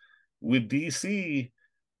blah. With DC,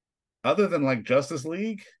 other than like Justice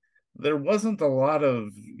League, there wasn't a lot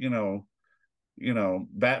of,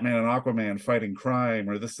 Batman and Aquaman fighting crime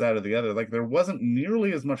or this, that, or the other. Like, there wasn't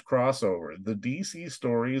nearly as much crossover. The DC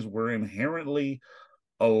stories were inherently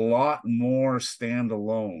a lot more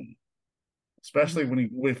standalone, especially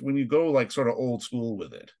when you go like sort of old school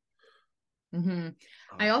with it.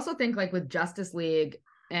 I also think like with Justice League,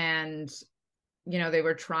 and they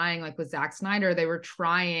were trying, like with Zack Snyder, they were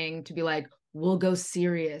trying to be like, we'll go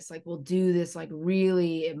serious, like we'll do this like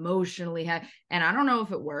really emotionally and I don't know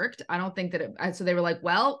if it worked. I don't think that so they were like,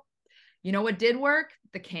 well, what did work?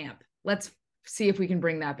 The camp. Let's see if we can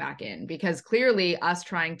bring that back in, because clearly us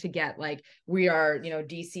trying to get like, we are,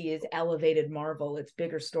 DC is elevated Marvel, it's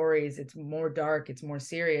bigger stories, it's more dark, it's more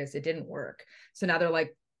serious, it didn't work. So now they're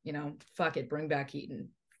like, fuck it, bring back Keaton,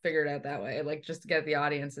 figure it out that way, like just to get the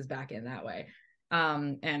audiences back in that way.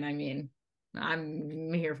 And I mean,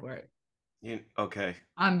 I'm here for it. Okay.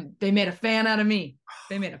 They made a fan out of me.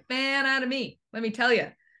 Let me tell you,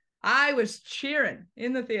 I was cheering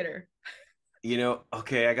in the theater.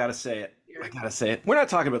 Okay, I gotta say it. We're not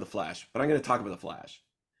talking about the Flash, but I'm gonna talk about the Flash.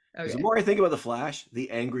 Okay. The more I think about the Flash, the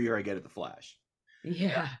angrier I get at the Flash.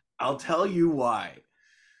 Yeah. I'll tell you why.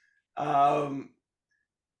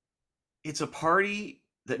 It's a party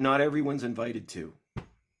that not everyone's invited to.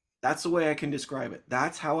 That's the way I can describe it.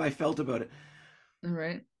 That's how I felt about it. All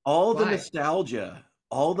right. All the nostalgia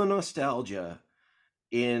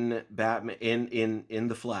in Batman, in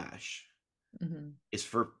the Flash, is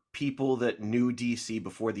for people that knew DC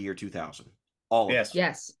before the year 2000. All of it.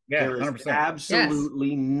 Yes. Yeah, there is 100%.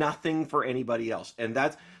 Absolutely nothing for anybody else, and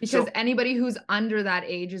that's because anybody who's under that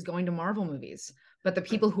age is going to Marvel movies. But the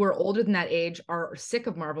people who are older than that age are sick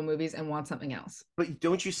of Marvel movies and want something else. But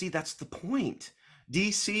don't you see, that's the point.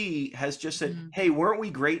 DC has just said, hey, weren't we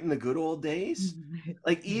great in the good old days?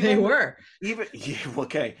 Like, they were. Yeah,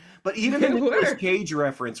 okay. But even the Nicolas Cage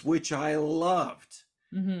reference, which I loved.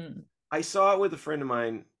 I saw it with a friend of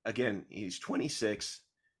mine. Again, he's 26.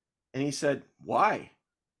 And he said, why?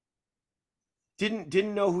 Didn't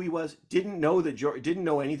know who he was. Didn't know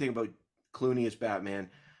anything about Clooney as Batman.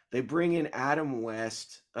 They bring in Adam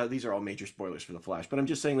West. These are all major spoilers for the Flash, but I'm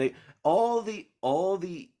just saying, all the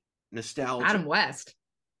nostalgia. Adam West.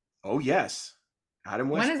 Oh yes, Adam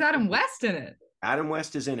West. When is Adam West in it? Adam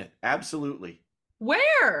West is in it. Absolutely.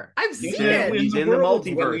 Where? I've seen it. He's in the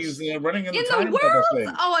multiverse. He's running in the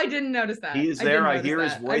world. Oh, I didn't notice that. He is there. I hear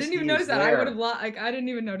his voice. I didn't even notice that. I would have I didn't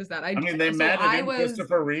even notice that. I mean, they met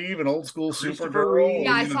Christopher Reeve, an old school Supergirl.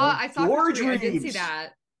 Yeah, I saw George Reeves. I did see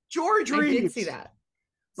that. George Reeves. I did see that.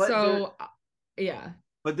 But yeah.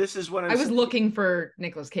 But this is what I was looking for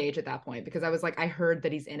Nicolas Cage at that point, because I was like, I heard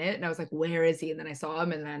that he's in it, and I was like, where is he? And then I saw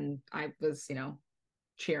him, and then I was,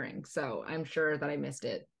 cheering. So I'm sure that I missed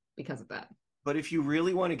it because of that. But if you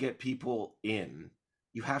really want to get people in,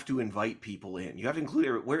 you have to invite people in. You have to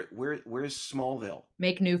include where's Smallville?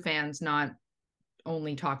 Make new fans, not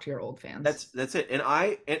only talk to your old fans. That's it. And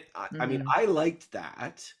I mean, I liked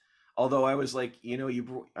that. Although I was like,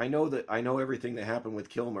 I know everything that happened with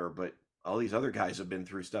Kilmer, but all these other guys have been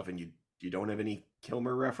through stuff, and you don't have any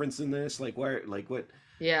Kilmer reference in this. Like, why? Like what?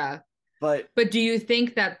 Yeah. But do you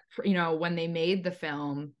think that when they made the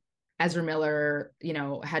film, Ezra Miller,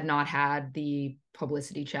 had not had the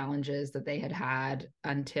publicity challenges that they had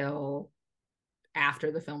until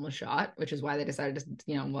after the film was shot, which is why they decided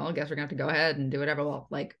to, well, I guess we're gonna have to go ahead and do whatever. Well,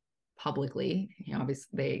 like publicly, obviously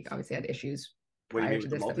they had issues prior to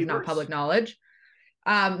this that was not public knowledge.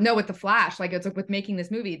 No, with the Flash, like it's like with making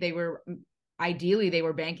this movie, they were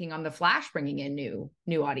banking on the Flash bringing in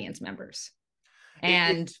new audience members,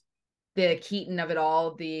 and the Keaton of it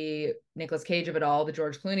all, the Nicolas Cage of it all, the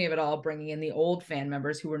George Clooney of it all, bringing in the old fan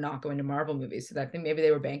members who were not going to Marvel movies. So I think maybe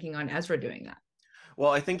they were banking on Ezra doing that.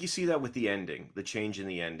 Well, I think you see that with the ending, the change in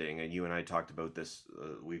the ending, and you and I talked about this.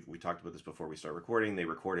 We talked about this before we start recording. They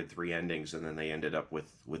recorded 3 endings, and then they ended up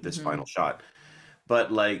with this final shot.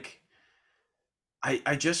 But like,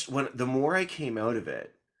 I just the more I came out of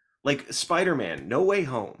it, like Spider-Man, No Way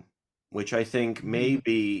Home, which I think may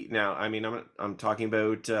be now. I mean, I'm talking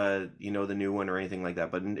about the new one or anything like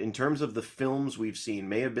that, but in terms of the films we've seen,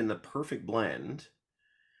 may have been the perfect blend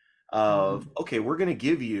of okay, we're going to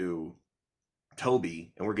give you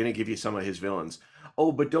Toby, and we're going to give you some of his villains.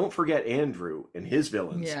 Oh, but don't forget Andrew and his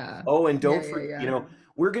villains. Yeah. Oh, and Yeah, don't yeah, forget, yeah.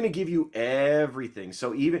 we're going to give you everything.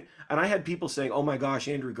 So even, and I had people saying, oh my gosh,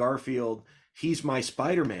 Andrew Garfield, he's my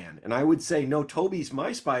Spider-Man. And I would say, no, Toby's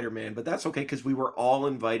my Spider-Man, but that's okay because we were all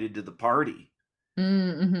invited to the party.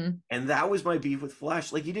 Mm-hmm. And that was my beef with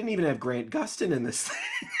Flash. Like, you didn't even have Grant Gustin in this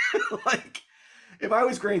thing. Like, if I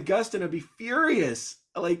was Grant Gustin, I'd be furious.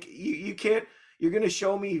 Like, you can't, you're going to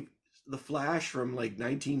show me the Flash from like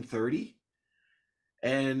 1930,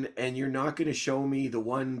 and you're not going to show me the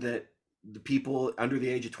one that the people under the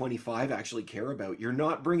age of 25 actually care about. You're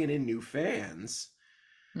not bringing in new fans.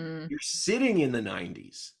 Mm, You're sitting in the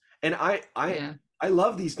 90s. And yeah. I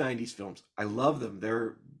love these 90s films. I love them.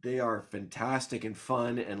 They are fantastic and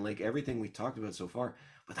fun and like everything we've talked about so far.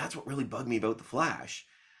 But that's what really bugged me about The Flash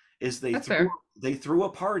is That's fair. they threw a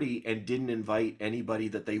party and didn't invite anybody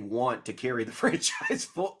that they want to carry the franchise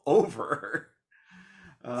full over.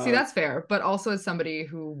 See, Uh, that's fair. But also as somebody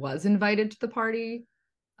who was invited to the party,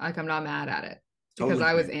 like I'm not mad at it because totally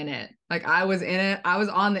I was fair. in it. Like I was in it. I was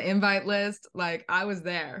on the invite list. Like I was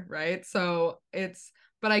there, right? So it's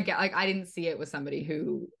but I get like I didn't see it with somebody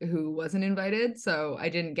who wasn't invited. So I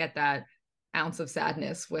didn't get that ounce of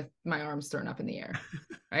sadness with my arms thrown up in the air.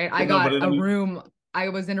 Right? I Well, no, but got I a mean, room, I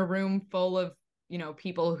was in a room full of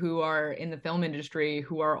people who are in the film industry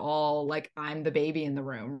who are all like, I'm the baby in the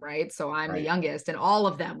room, right? So I'm the Right. youngest, and all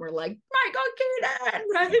of them were like, Michael Keaton,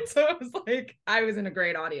 right? So it was like I was in a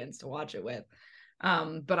great audience to watch it with.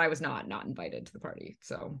 But I was not invited to the party.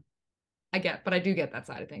 So but I do get that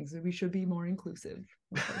side of things. We should be more inclusive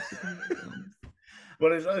with our superhero films.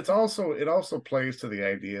 but it also plays to the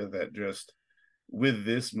idea that just with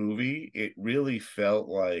this movie, it really felt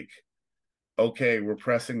like, okay, we're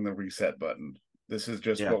pressing the reset button. This is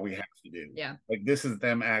just Yeah. what we have to do. Yeah. Like this is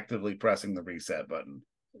them actively pressing the reset button.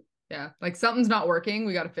 Yeah, like something's not working.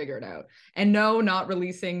 We got to figure it out. And no, not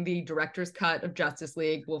releasing the director's cut of Justice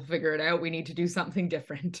League. We'll figure it out. We need to do something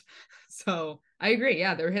different. So I agree.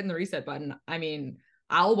 Yeah, they're hitting the reset button. I mean,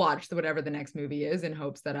 I'll watch whatever the next movie is in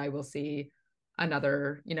hopes that I will see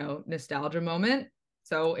another, nostalgia moment.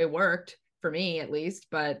 So it worked for me at least,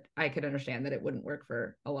 but I could understand that it wouldn't work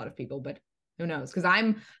for a lot of people. But who knows? Because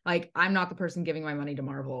I'm not the person giving my money to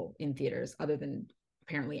Marvel in theaters, other than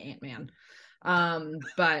apparently Ant-Man.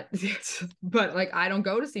 But but like I don't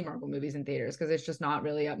go to see Marvel movies in theaters because it's just not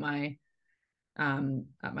really up my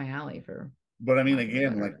alley, for But I mean, lack of a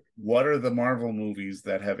again, like better. what are the Marvel movies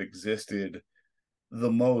that have existed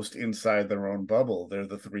the most inside their own bubble? They're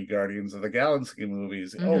the three Guardians of the Galaxy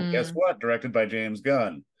movies. Oh, guess Mm-hmm. what? Directed by James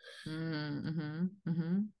Gunn. Mm-hmm.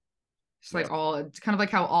 Mm-hmm. It's Yeah. like it's kind of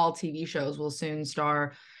like how all TV shows will soon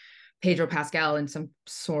star Pedro Pascal in some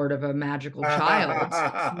sort of a magical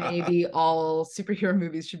child. Maybe all superhero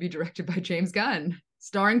movies should be directed by James Gunn,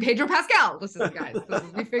 starring Pedro Pascal. Listen, guys,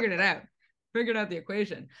 we figured it out. Figured out the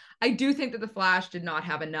equation. I do think that The Flash did not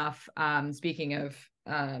have enough. Speaking of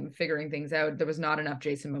figuring things out, there was not enough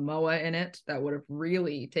Jason Momoa in it that would have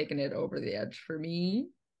really taken it over the edge for me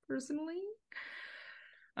personally.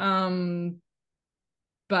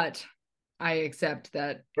 But I accept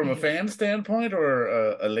that. From a fan standpoint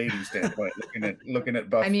or a lady standpoint, looking at I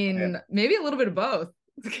Buff. mean, maybe a little bit of both.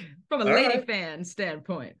 From a All lady right, fan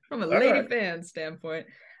standpoint. From a all lady right. fan standpoint.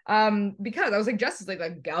 Because I was like, Justice League,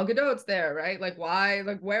 like Gal Gadot's there, right? Like, why?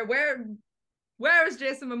 Like, where is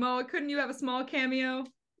Jason Momoa? Couldn't you have a small cameo?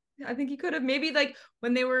 I think he could have. Maybe like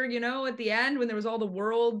when they were, at the end when there was all the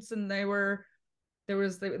worlds and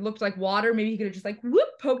it looked like water. Maybe he could have just like whoop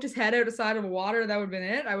poked his head out the side of the water. That would have been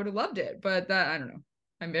it. I would have loved it. But I don't know.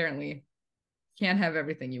 Apparently, can't have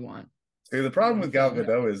everything you want See, the in problem one with Gal film.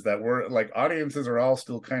 Gadot is that we're like audiences are all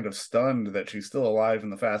still kind of stunned that she's still alive in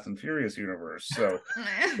the Fast and Furious universe. So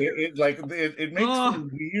it makes for Oh,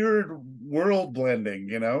 weird world blending,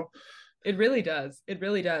 you know? it really does. It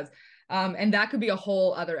really does. And that could be a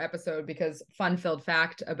whole other episode because fun-filled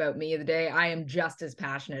fact about me of the day, I am just as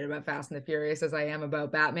passionate about Fast and the Furious as I am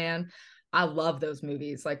about Batman. I love those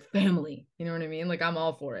movies, like family. You know what I mean? Like I'm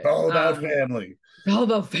all for It's it. all about family. It's all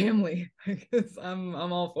about family. I'm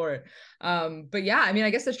all for it. But yeah, I mean, I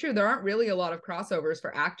guess that's true. There aren't really a lot of crossovers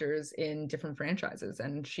for actors in different franchises,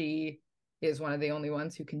 and she is one of the only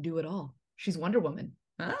ones who can do it all. She's Wonder Woman.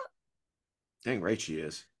 Huh? Dang right she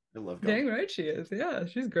is. I love Gal Dang Gadot. right she is. Yeah,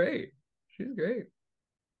 she's great. She's great.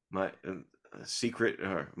 My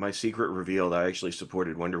my secret revealed I actually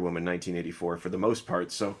supported Wonder Woman 1984 for the most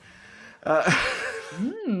part. So, uh,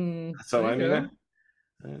 so There I you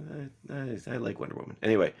mean, go. I like Wonder Woman.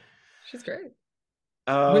 Anyway, She's great.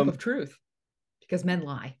 Whip um, of truth. Because men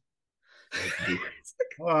lie.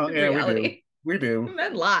 Well, It's yeah, we do. reality. We do.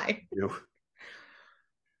 Men lie. you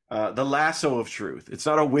The lasso of truth. It's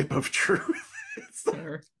not a whip of truth.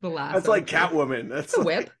 Or the lasso. That's like Catwoman. That's a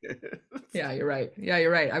like... whip. Yeah, you're right. Yeah,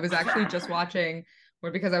 you're right. I was actually just watching,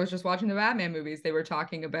 or because I was just watching the Batman movies, they were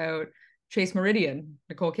talking about Chase Meridian,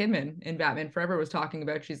 Nicole Kidman in Batman Forever was talking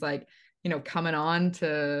about, she's like, coming on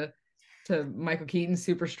to Michael Keaton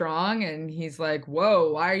super strong, and he's like,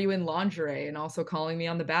 whoa, why are you in lingerie and also calling me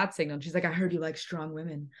on the bat signal? And she's like, I heard you like strong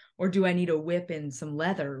women, or do I need a whip and some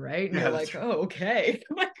leather, right? And you're like, oh, okay.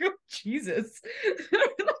 I'm like, oh, Jesus.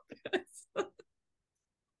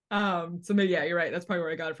 So maybe, yeah, you're right, that's probably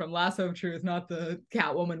where I got it from. Lasso of truth, not the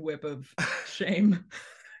Catwoman whip of shame.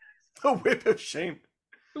 The whip of shame.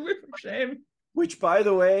 The whip of shame. Which, by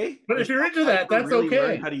the way, but if you're into that, that's really okay.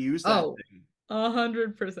 Learn how to use that thing.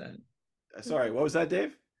 100%. Sorry, what was that,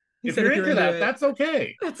 Dave? If you're into that, that's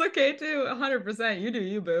okay. That's okay too. 100%. You do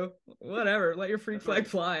you, boo. Whatever. Let your freak flag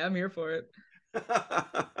fly. I'm here for it.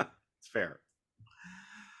 It's fair.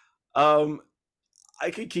 I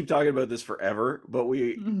could keep talking about this forever, but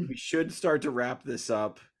we should start to wrap this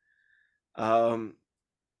up.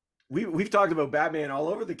 We've talked about Batman all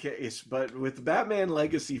over the case, but with the Batman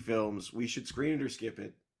Legacy films, we should screen it or skip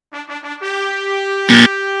it.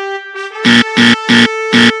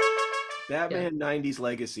 Batman 90's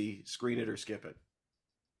Legacy, screen it or skip it.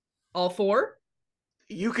 All four?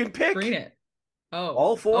 You can pick. Screen it. Oh.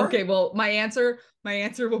 All four? Okay, well, my answer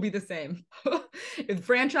will be the same. If the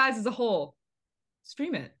franchise as a whole,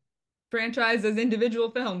 stream it. Franchise as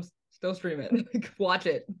individual films, still stream it. Watch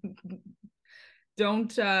it.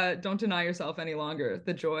 Don't deny yourself any longer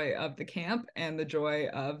the joy of the camp and the joy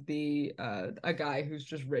of the a guy who's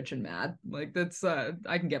just rich and mad. Like, that's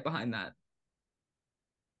I can get behind that.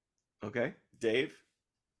 Okay, Dave?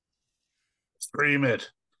 Stream it.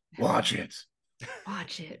 Watch it.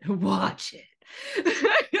 Watch it. Watch it.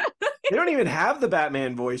 They don't even have the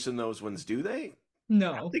Batman voice in those ones, do they?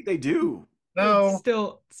 No. I don't think they do. No.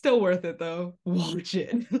 It's still worth it though. Watch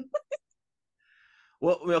it.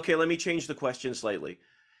 Well, okay, let me change the question slightly.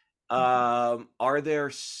 Are there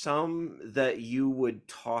some that you would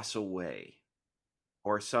toss away?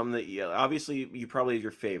 Or some that, obviously you probably have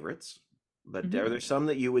your favorites, but are there some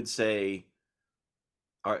that you would say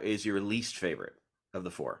is your least favorite of the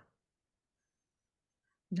four?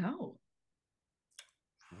 No.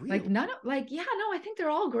 Really? Like none of, like, yeah, no, I think they're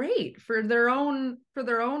all great for their own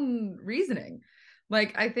reasoning.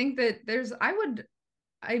 Like, I think that I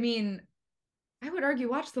would argue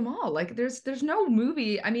watch them all. Like, there's no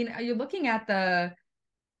movie. I mean, you're looking at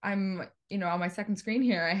I'm on my second screen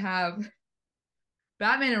here, I have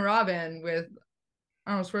Batman and Robin with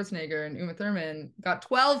Arnold Schwarzenegger and Uma Thurman got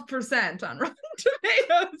 12% on Rotten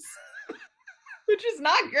Tomatoes, which is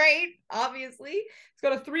not great, obviously. It's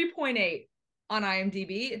got a 3.8 on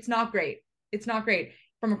IMDb. It's not great. It's not great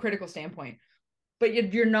from a critical standpoint. But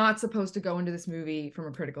you're not supposed to go into this movie from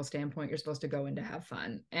a critical standpoint. You're supposed to go in to have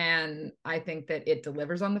fun. And I think that it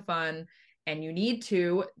delivers on the fun. And you need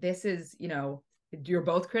to, this is, you're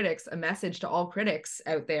both critics, a message to all critics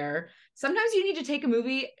out there. Sometimes you need to take a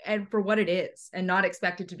movie and for what it is and not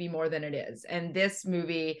expect it to be more than it is. And this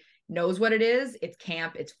movie knows what it is. It's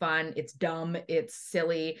camp, it's fun, it's dumb, it's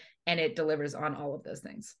silly, and it delivers on all of those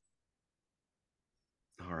things.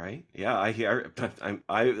 All right. Yeah, I hear.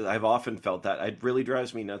 I've often felt that. It really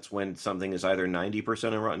drives me nuts when something is either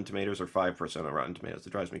 90% on Rotten Tomatoes or 5% on Rotten Tomatoes.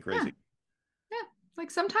 It drives me crazy. Yeah.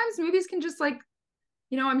 Like, sometimes movies can just, like,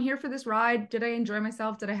 I'm here for this ride. Did I enjoy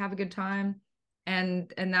myself? Did I have a good time?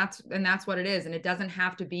 And that's what it is. And it doesn't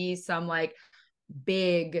have to be some like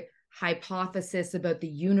big hypothesis about the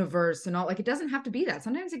universe and all. Like, it doesn't have to be that.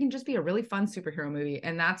 Sometimes it can just be a really fun superhero movie.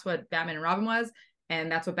 And that's what Batman and Robin was. And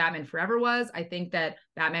that's what Batman Forever was. I think that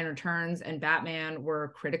Batman Returns and Batman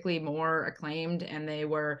were critically more acclaimed, and they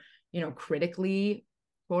were, critically,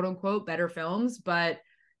 quote unquote, better films. But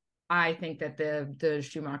I think that the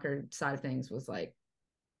Schumacher side of things was like,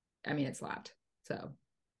 I mean, it slapped. So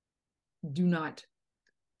do not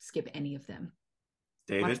skip any of them.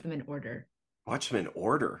 David? Watch them in order. Watch them in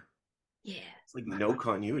order? Yeah. It's like no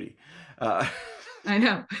continuity. I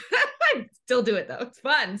know. I still do it though. It's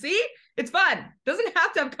fun. See? It's fun. Doesn't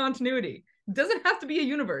have to have continuity. Doesn't have to be a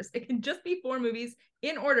universe. It can just be 4 movies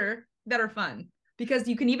in order that are fun. Because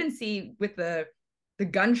you can even see with the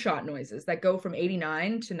gunshot noises that go from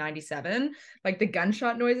 89 to 97, like the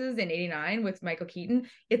gunshot noises in 89 with Michael Keaton,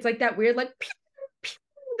 it's like that weird, like, pew, pew,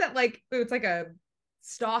 that, like, it's like a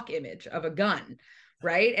stock image of a gun,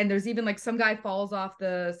 right? And there's even like some guy falls off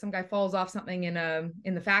something in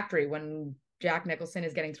the factory when Jack Nicholson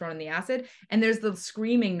is getting thrown in the acid, and there's the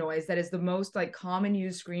screaming noise that is the most like common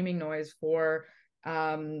used screaming noise for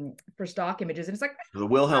stock images, and it's like the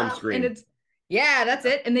Wilhelm scream. And it's Yeah, that's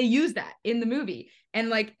it. And they use that in the movie. And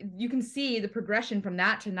like you can see the progression from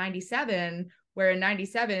that to 97, where in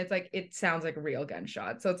 97 it's like it sounds like a real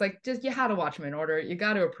gunshot. So it's like just you had to watch them in order. You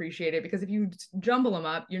got to appreciate it, because if you jumble them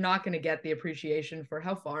up, you're not going to get the appreciation for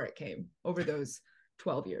how far it came over those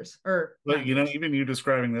 12 years or But years. even you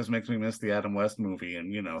describing this makes me miss the Adam West movie,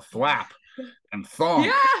 and thwap and thonk.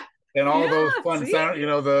 Yeah. And all those fun see? sound,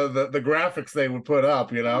 the graphics they would put up,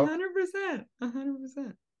 100%.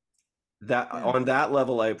 100%. That on that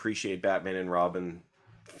level, I appreciate Batman and Robin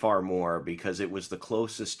far more, because it was the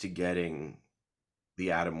closest to getting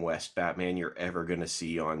the Adam West Batman you're ever going to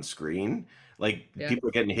see on screen. Like people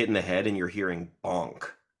are getting hit in the head and you're hearing bonk.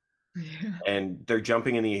 Yeah. And they're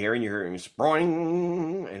jumping in the air and you're hearing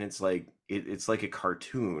spring, and it's like it's like a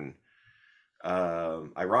cartoon.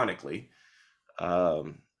 Ironically.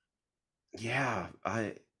 Yeah,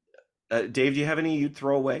 Dave, do you have any you'd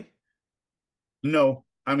throw away? No,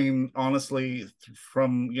 I mean, honestly,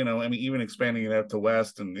 from even expanding it out to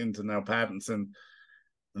West and into now Pattinson,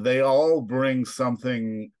 they all bring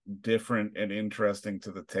something different and interesting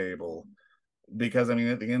to the table. Because I mean,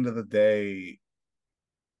 at the end of the day,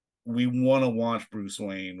 we want to watch Bruce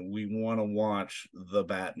Wayne. We want to watch the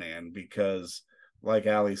Batman because, like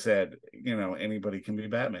Ali said, anybody can be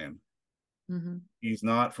Batman. Mm-hmm. He's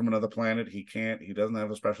not from another planet. He doesn't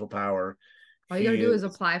have a special power. All you gotta do is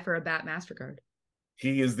apply for a Bat MasterCard.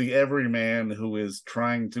 He is the everyman who is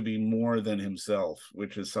trying to be more than himself,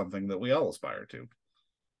 which is something that we all aspire to.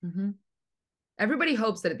 Mm-hmm. Everybody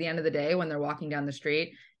hopes that at the end of the day, when they're walking down the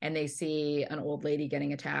street and they see an old lady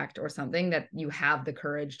getting attacked or something, that you have the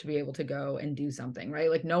courage to be able to go and do something, right?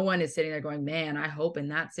 Like no one is sitting there going, man, I hope in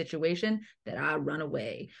that situation that I run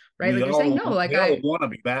away, right? Like you're saying, no, like I want to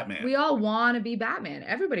be Batman. We all want to be Batman.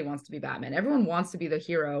 Everybody wants to be Batman. Everyone wants to be the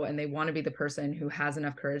hero, and they want to be the person who has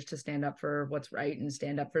enough courage to stand up for what's right and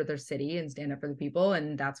stand up for their city and stand up for the people.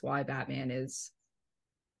 And that's why Batman is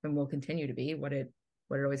and will continue to be what it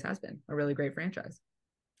always has been, a really great franchise.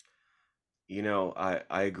 I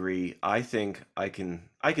agree. I think I can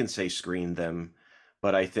say screen them,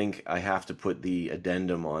 but I think I have to put the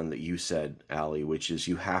addendum on that you said, Ali, which is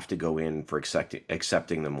you have to go in for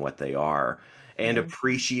accepting them what they are and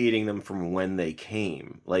appreciating them from when they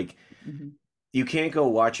came. Like you can't go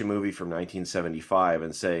watch a movie from 1975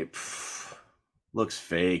 and say, looks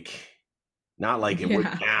fake. Not like it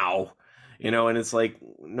would now. And it's like,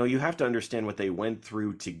 no, you have to understand what they went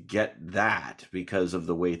through to get that because of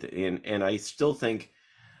the way that, and I still think,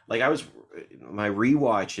 like my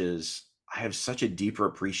rewatches, I have such a deeper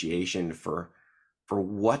appreciation for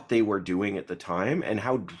what they were doing at the time and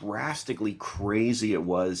how drastically crazy it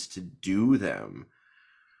was to do them.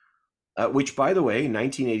 Which, by the way,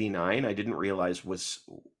 1989, I didn't realize was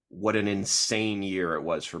what an insane year it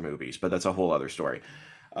was for movies, but that's a whole other story.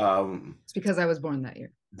 It's because I was born that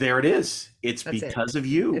year. There it is. That's because of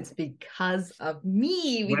you. It's because of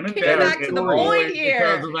me. We kick it back to the point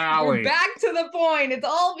here. We're back to the point. It's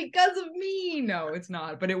all because of me. No, it's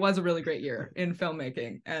not. But it was a really great year in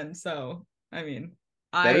filmmaking. And so, I mean,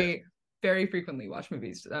 I very frequently watch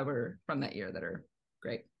movies that were from that year that are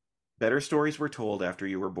great. Better stories were told after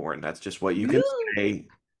you were born. That's just what you can say.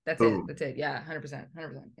 That's it. That's it. Yeah, 100%.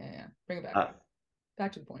 100%. Yeah. Bring it back.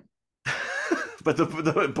 Back to the point. But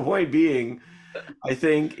the point being, I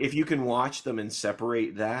think if you can watch them and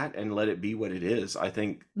separate that and let it be what it is, I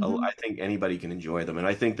think anybody can enjoy them. And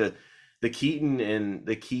I think that the Keaton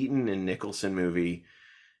and Nicholson movie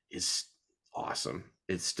is awesome.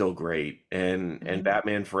 It's still great, and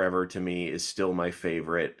Batman Forever to me is still my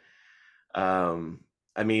favorite.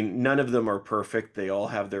 I mean, none of them are perfect. They all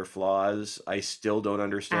have their flaws. I still don't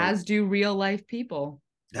understand. As do real life people.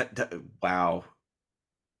 Wow.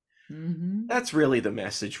 That's really the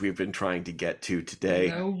message we've been trying to get to today.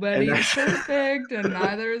 Nobody is perfect, and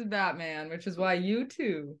neither is Batman, which is why you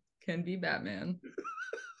too can be Batman.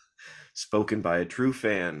 Spoken by a true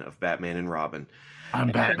fan of Batman and Robin.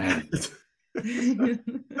 I'm Batman.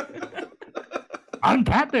 I'm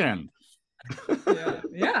Batman.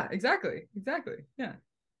 Yeah, exactly. Yeah.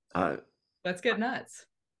 Let's get nuts.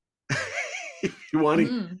 If you want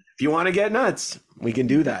to get nuts, we can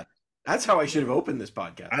do that. That's how I should have opened this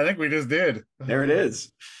podcast. I think we just did. There it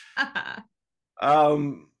is.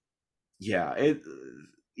 Yeah.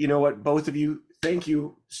 You know what? Both of you, thank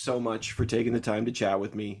you so much for taking the time to chat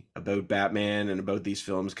with me about Batman and about these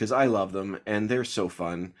films, because I love them and they're so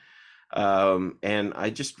fun. And I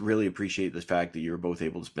just really appreciate the fact that you were both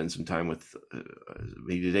able to spend some time with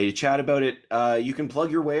me today to chat about it. You can plug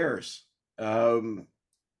your wares.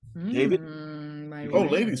 David?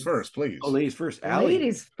 Ladies first, please. Ladies first. Allie.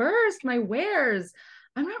 Ladies first, my wares.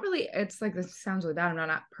 I'm not really, it's like, this sounds really bad. I'm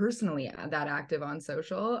not personally that active on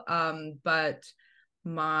social. But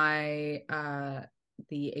my,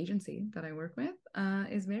 the agency that I work with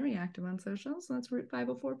is very active on social. So that's Route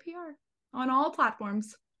 504 PR on all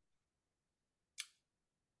platforms.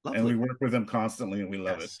 And Lovely. we work with them constantly, and we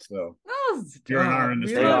love it. Yes. So Oh, you're in our stop.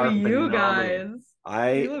 industry. We They love are you phenomenal. guys.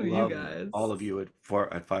 I We love you love guys. all of you at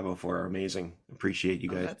 504 are amazing. Appreciate you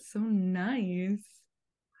Oh, guys. that's so nice.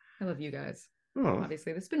 I love you guys. Oh,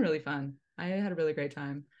 Obviously, this has been really fun. I had a really great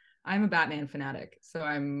time. I'm a Batman fanatic, so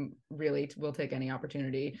I'm really will take any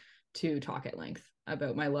opportunity to talk at length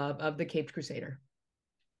about my love of the Caped Crusader.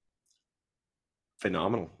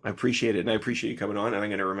 phenomenal. I appreciate it. And I appreciate you coming on. And I'm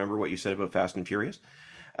going to remember what you said about Fast and Furious.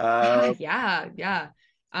 Yeah.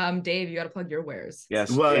 Dave, you got to plug your wares.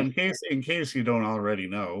 Yes. Well, in case you don't already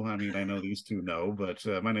know, I mean, I know these two know, but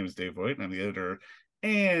my name is Dave Voigt, and I'm the editor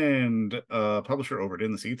and publisher over at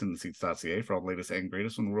In the Seats and theseats.ca for all the latest and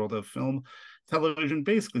greatest in the world of film, television,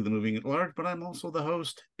 basically the moving at large. But I'm also the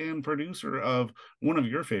host and producer of one of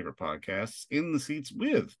your favorite podcasts, In the Seats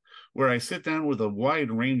With, where I sit down with a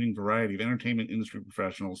wide-ranging variety of entertainment industry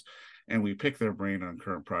professionals, and we pick their brain on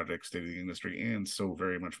current projects, state of the industry, and so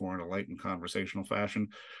very much more in a light and conversational fashion,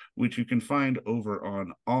 which you can find over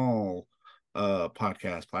on all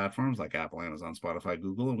podcast platforms like Apple, Amazon, Spotify,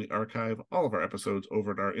 Google, and we archive all of our episodes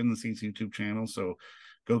over at our In the Seats YouTube channel. So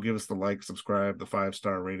go give us the like, subscribe, the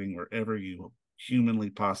 5-star rating wherever you humanly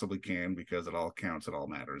possibly can, because it all counts, it all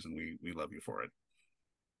matters, and we love you for it.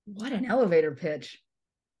 What an elevator pitch.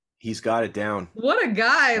 He's got it down. What a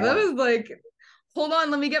guy. That was like, hold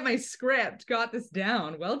on, let me get my script. Got this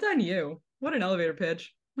down. Well done, you. What an elevator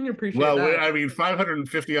pitch. I appreciate that. I mean,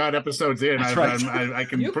 550 odd episodes in, I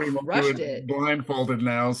can pretty much do it blindfolded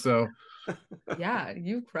now. So, yeah,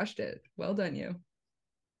 you crushed it. Well done, you.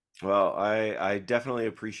 Well, I definitely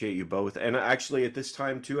appreciate you both. And actually, at this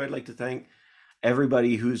time, too, I'd like to thank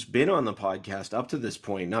everybody who's been on the podcast up to this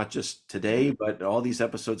point, not just today, but all these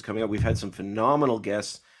episodes coming up. We've had some phenomenal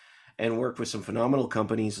guests and worked with some phenomenal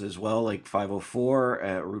companies as well, like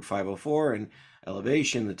 504, Route 504, and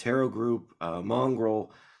Elevation, the Tarot Group,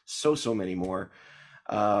 Mongrel, so many more.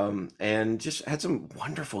 And just had some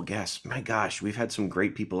wonderful guests. My gosh, we've had some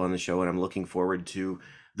great people on the show, and I'm looking forward to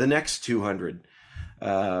the next 200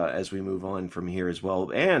 as we move on from here as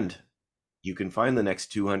well. And you can find the next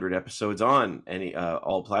 200 episodes on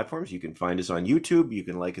all platforms. You can find us on YouTube. You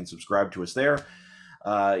can like and subscribe to us there.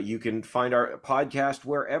 You can find our podcast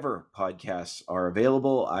wherever podcasts are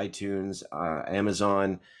available, iTunes,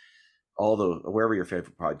 Amazon, wherever your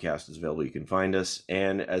favorite podcast is available, you can find us.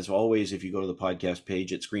 And as always, if you go to the podcast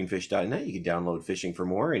page at screenfish.net, you can download Fishing for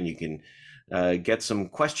More, and you can get some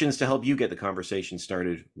questions to help you get the conversation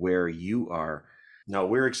started where you are. Now,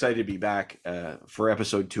 we're excited to be back for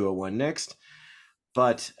episode 201 next.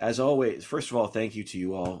 But as always, first of all, thank you to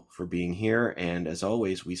you all for being here. And as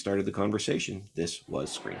always, we started the conversation. This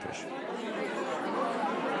was Screenfish.